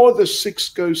before the 6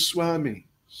 Goswamis.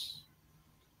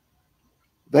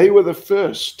 They were the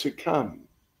first to come.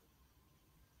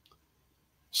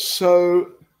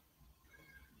 So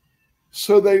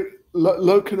they,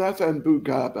 Lokanath and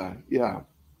Bhugaba, yeah.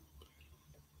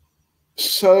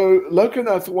 So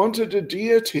Lokanath wanted a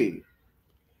deity.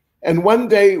 And one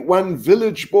day, one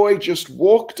village boy just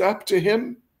walked up to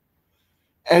him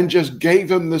and just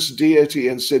gave him this deity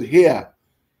and said, here,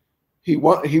 he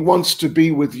wants to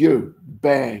be with you.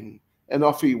 Bang. And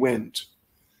off he went.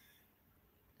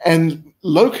 And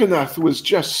Lokanath was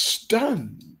just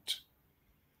stunned.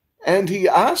 And he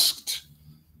asked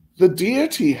the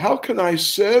deity, how can I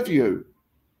serve you?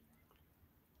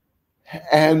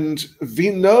 And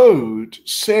Vinod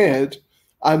said,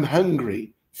 I'm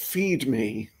hungry, feed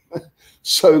me.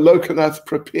 So Lokanath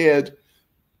prepared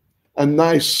a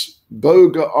nice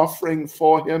bhoga offering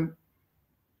for him.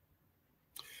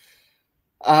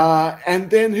 And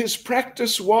then his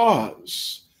practice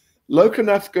was,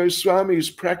 Lokanath Goswami's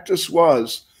practice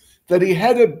was that he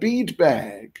had a bead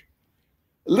bag,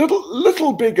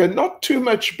 little bigger, not too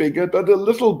much bigger, but a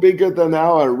little bigger than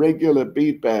our regular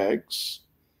bead bags.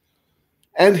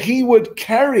 And he would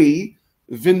carry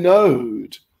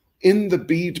Vinod in the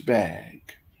bead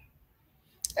bag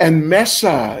and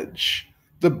massage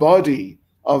the body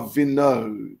of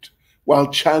Vinod while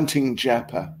chanting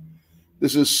japa.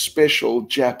 This is special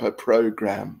japa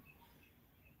program.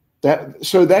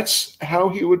 So that's how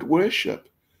he would worship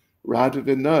Radha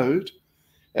Vinod.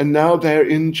 And now they're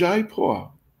in Jaipur,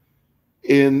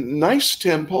 in nice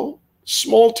temple,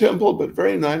 small temple, but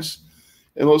very nice,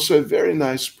 and also very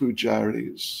nice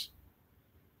pujaris.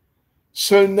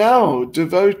 So now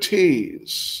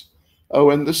devotees,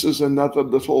 and this is another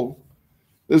little,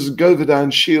 this is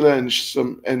Govardhan Shila and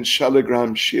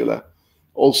Shalagram Shila,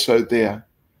 also there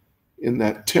in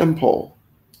that temple.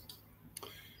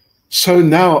 So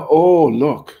now,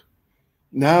 look,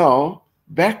 now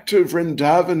back to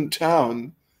Vrindavan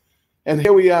town, and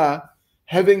here we are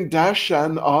having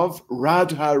darshan of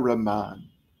Radha Raman.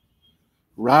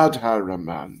 Radha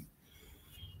Raman,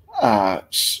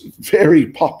 very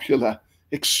popular,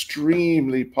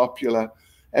 extremely popular,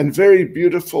 and very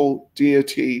beautiful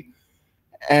deity,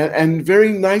 and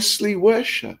very nicely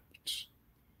worshipped.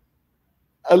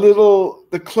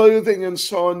 The clothing and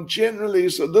so on generally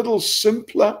is a little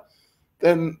simpler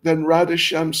than Radha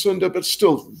Shyam Sundar, but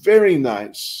still very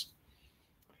nice.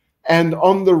 And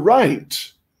on the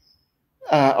right,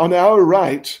 on our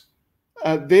right,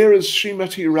 there is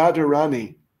Srimati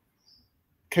Radharani.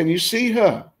 Can you see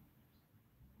her?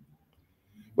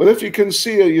 Well, if you can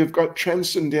see her, you've got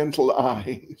transcendental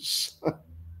eyes.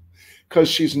 because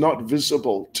she's not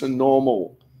visible to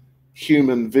normal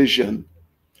human vision.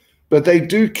 But they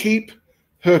do keep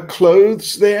her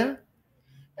clothes there,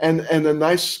 and a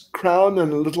nice crown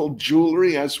and a little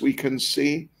jewelry, as we can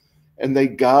see, and they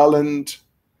garland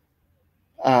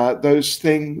those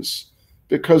things,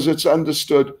 because it's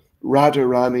understood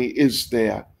Radharani is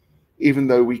there, even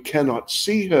though we cannot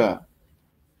see her.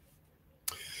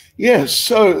 Yes,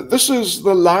 so this is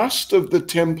the last of the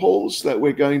temples that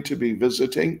we're going to be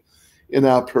visiting in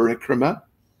our parikrama.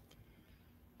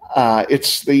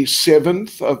 It's the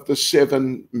 7th of the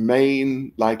 7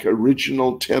 main, like,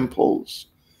 original temples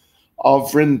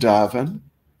of Vrindavan.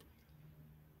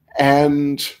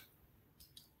 And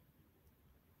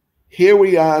here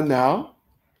we are now.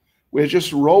 We're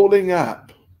just rolling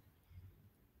up,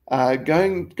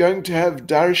 going to have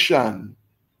darshan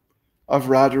of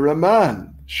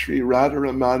Radharaman, Sri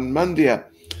Radharaman Mandir.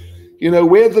 You know,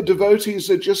 where the devotees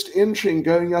are just entering,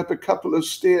 going up a couple of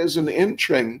stairs and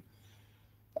entering.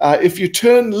 If you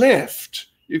turn left,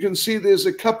 you can see there's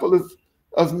a couple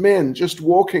of men just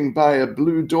walking by a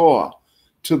blue door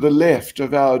to the left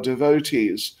of our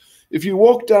devotees. If you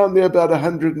walk down there about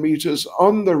 100 meters,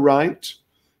 on the right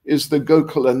is the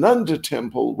Gokulananda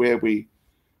temple where we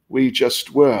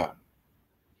just were.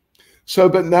 So,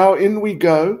 but now in we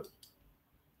go.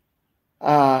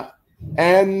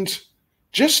 And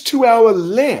just to our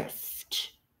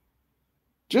left,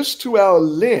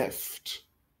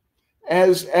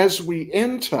 as we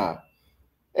enter,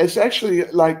 it's actually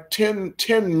like 10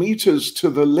 meters to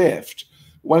the left.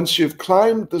 Once you've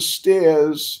climbed the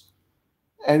stairs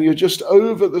and you're just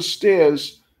over the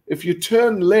stairs, if you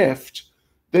turn left,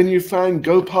 then you find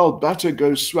Gopal Bhatta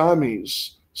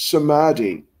Goswami's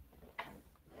Samadhi,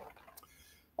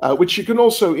 which you can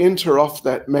also enter off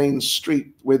that main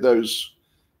street where those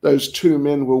 2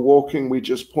 men were walking. We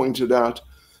just pointed out,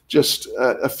 just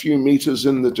a few meters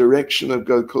in the direction of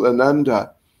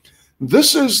Gokulananda.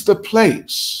 This is the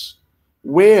place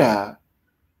where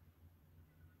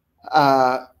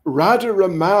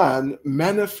Radharaman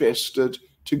manifested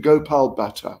to Gopal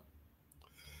Bhatta.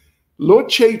 Lord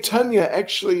Chaitanya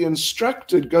actually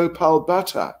instructed Gopal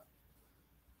Bhatta,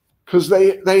 because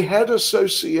they had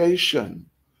association.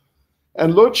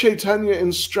 And Lord Chaitanya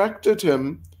instructed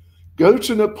him, go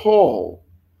to Nepal,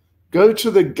 go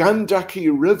to the Gandaki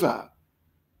River,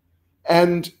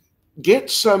 and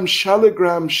get some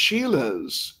shalagram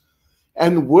shilas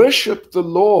and worship the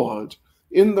Lord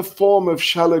in the form of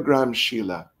shalagram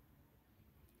shila.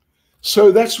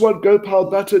 So that's what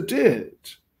Gopal Bhatta did.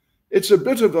 It's a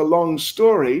bit of a long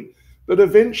story, but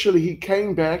eventually he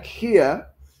came back here,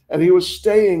 and he was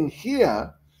staying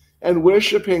here and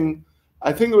worshiping,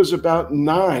 I think it was about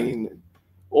 9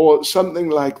 or something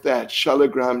like that,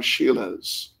 shalagram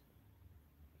shilas.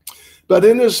 But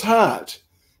in his heart,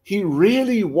 he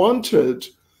really wanted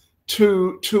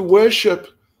to worship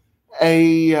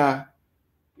a,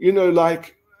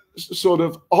 like sort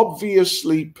of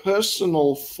obviously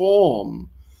personal form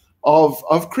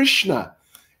of Krishna,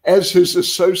 as his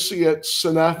associates,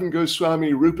 Sanatana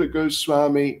Goswami, Rupa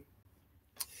Goswami,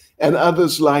 and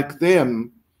others like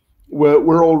them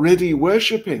were already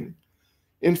worshipping.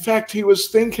 In fact, he was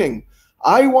thinking,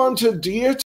 I want a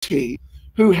deity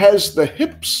who has the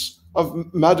hips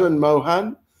of Madan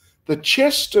Mohan, the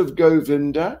chest of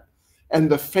Govinda, and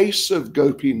the face of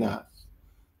Gopinath,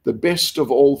 the best of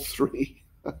all 3.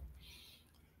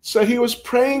 So he was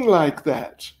praying like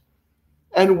that.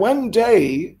 And one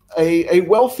day, a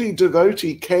wealthy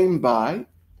devotee came by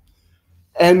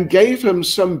and gave him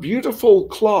some beautiful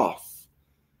cloth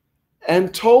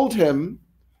and told him,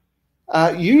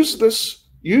 use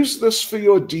this for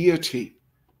your deity.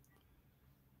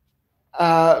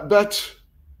 But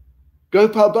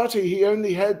Gopal Bhatta, he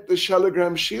only had the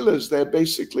shalagram shilas. They're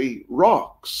basically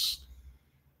rocks.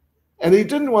 And he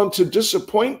didn't want to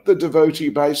disappoint the devotee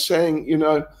by saying,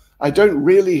 I don't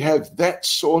really have that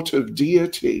sort of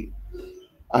deity.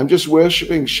 I'm just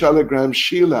worshipping shalagram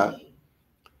shila.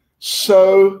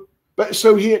 So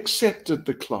he accepted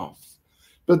the cloth.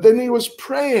 But then he was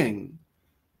praying.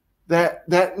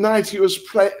 That night he was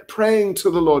praying to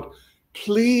the Lord,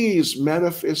 please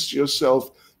manifest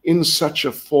yourself in such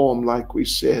a form, like we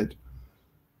said.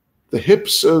 The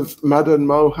hips of Madan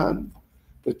Mohan,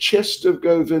 the chest of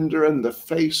Govinda, and the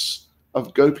face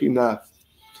of Gopinath.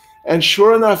 And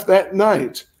sure enough, that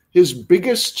night, his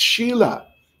biggest shila,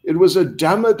 it was a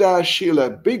Damodar shila,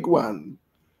 big one,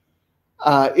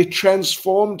 it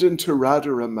transformed into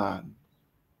Radharaman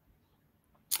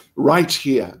right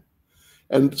here.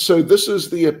 And so this is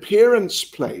the appearance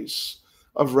place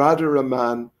of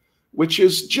Radharaman, which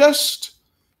is just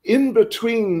in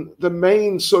between the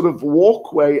main sort of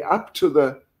walkway up to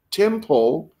the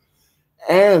temple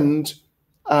and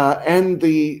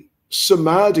the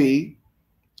samadhi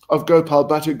of Gopal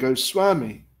Bhatta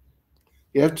Goswami.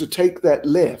 You have to take that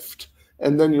left,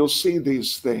 and then you'll see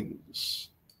these things.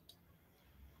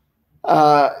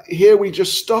 Here we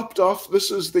just stopped off.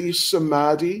 This is the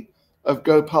samadhi of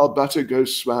Gopal Bhatta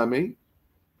Goswami.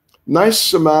 Nice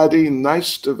samadhi,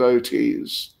 nice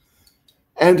devotees.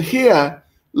 And here,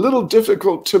 little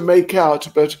difficult to make out,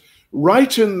 but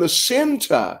right in the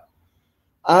center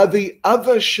are the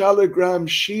other Shalagram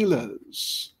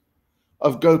Shilas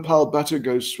of Gopal Bhatta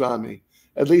Goswami.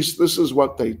 At least this is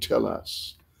what they tell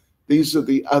us. These are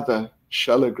the other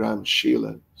Shalagram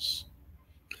Shilas.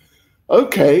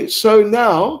 Okay, so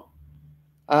now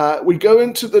we go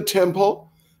into the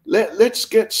temple. Let's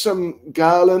get some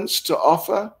garlands to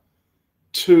offer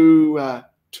to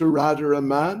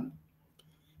Radharaman.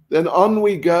 Then on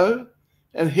we go,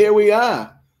 and here we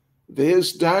are.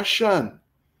 There's darshan.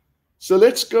 So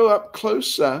let's go up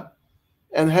closer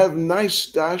and have nice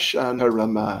darshan,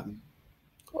 Raman.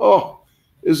 Oh,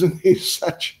 isn't he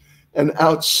such an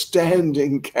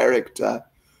outstanding character?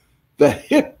 The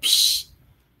hips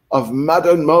of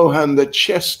Madan Mohan, the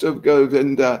chest of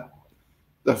Govinda,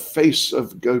 the face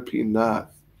of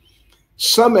Gopinath.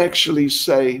 Some actually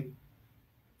say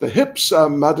the hips are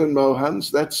Madan Mohan's,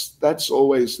 that's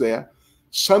always there.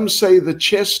 Some say the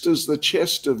chest is the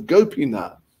chest of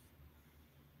Gopinath,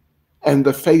 and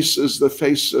the face is the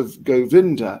face of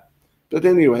Govinda. But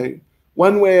anyway,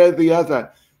 one way or the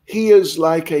other, he is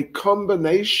like a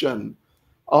combination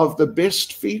of the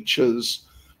best features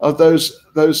of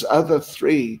those other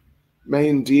three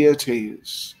main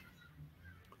deities.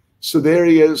 So there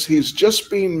he is. He's just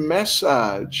been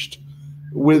massaged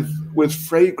with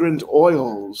fragrant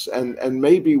oils and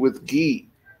maybe with ghee.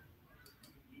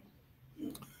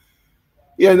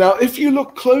 Yeah, now if you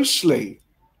look closely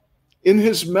in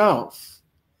his mouth,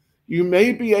 you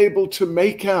may be able to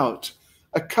make out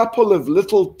a couple of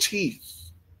little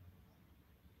teeth.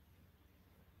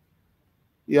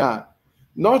 Yeah,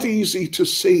 not easy to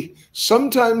see.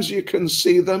 Sometimes you can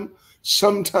see them,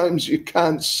 sometimes you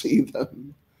can't see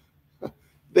them.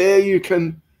 There you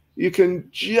can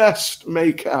just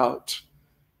make out.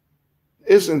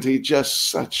 Isn't he just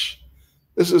such?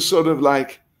 This is sort of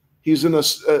like he's in a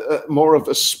more of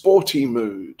a sporty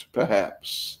mood,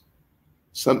 perhaps.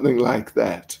 Something like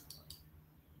that.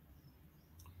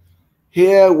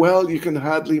 Here, well, you can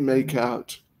hardly make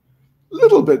out. A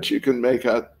little bit you can make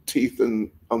out teeth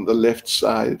on the left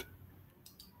side.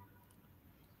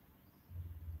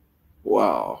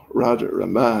 Wow,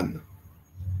 Radharaman.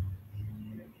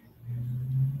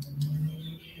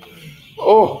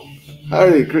 Oh,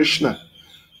 Hare Krishna.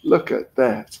 Look at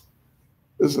that.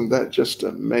 Isn't that just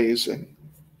amazing?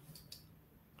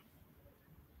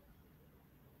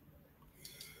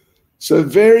 So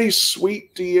very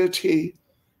sweet deity,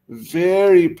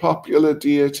 very popular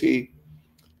deity.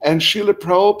 And Srila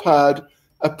Prabhupada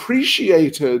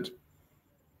appreciated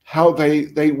how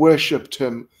they worshipped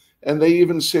him. And they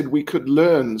even said we could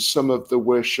learn some of the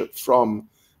worship from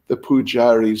the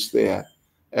pujaris there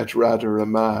at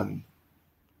Radharaman.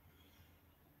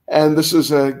 And this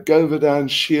is a Govardhan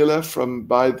Shila from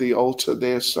by the altar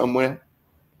there somewhere.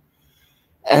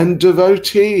 And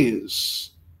devotees.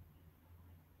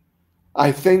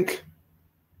 I think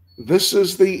this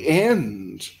is the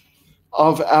end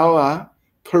of our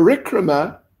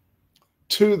parikrama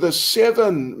to the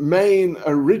 7 main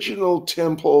original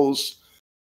temples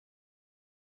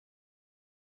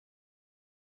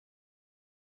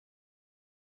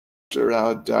after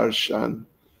our darshan.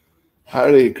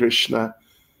 Hare Krishna.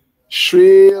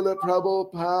 Srila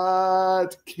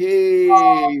Prabhupada ki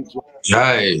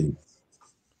Jai.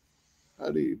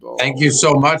 Haribol. Thank you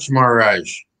so much,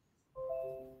 Maharaj.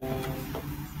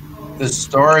 The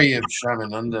story of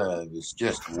Shamananda is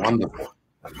just wonderful.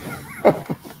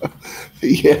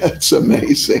 Yeah, it's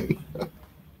amazing.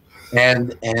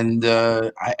 And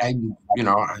I you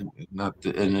know, I'm not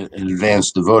an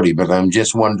advanced devotee, but I'm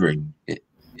just wondering,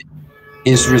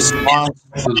 his response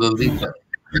to Lalita,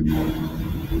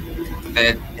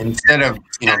 that instead of,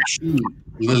 you know,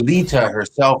 Lalita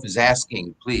herself is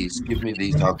asking, please give me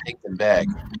these, I'll take them back.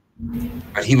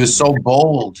 But he was so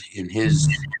bold in his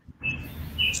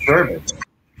service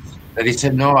that he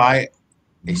said, no,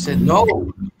 he said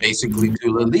no, basically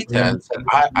to Lalita, and said,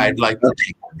 I'd like to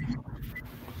take them.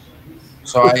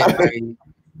 So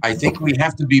I think we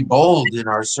have to be bold in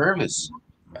our service.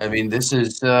 I mean, this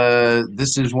is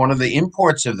one of the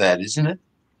imports of that, isn't it?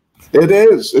 It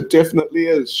is. It definitely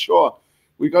is. Sure.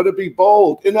 We've got to be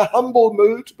bold in a humble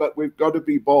mood, but we've got to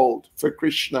be bold for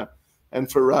Krishna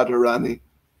and for Radharani.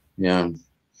 Yeah.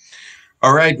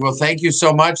 All right. Well, thank you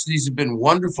so much. These have been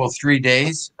wonderful 3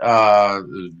 days.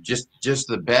 Just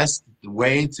the best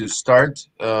way to start,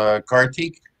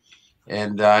 Kartik.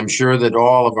 And I'm sure that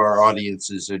all of our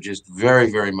audiences are just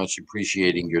very, very much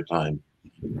appreciating your time.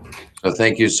 So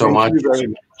thank you so much. Thank you very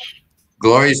much.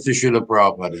 Glories to Srila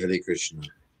Prabhupada. Hare Krishna.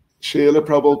 Srila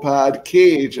Prabhupada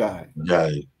ki jai.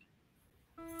 Jai.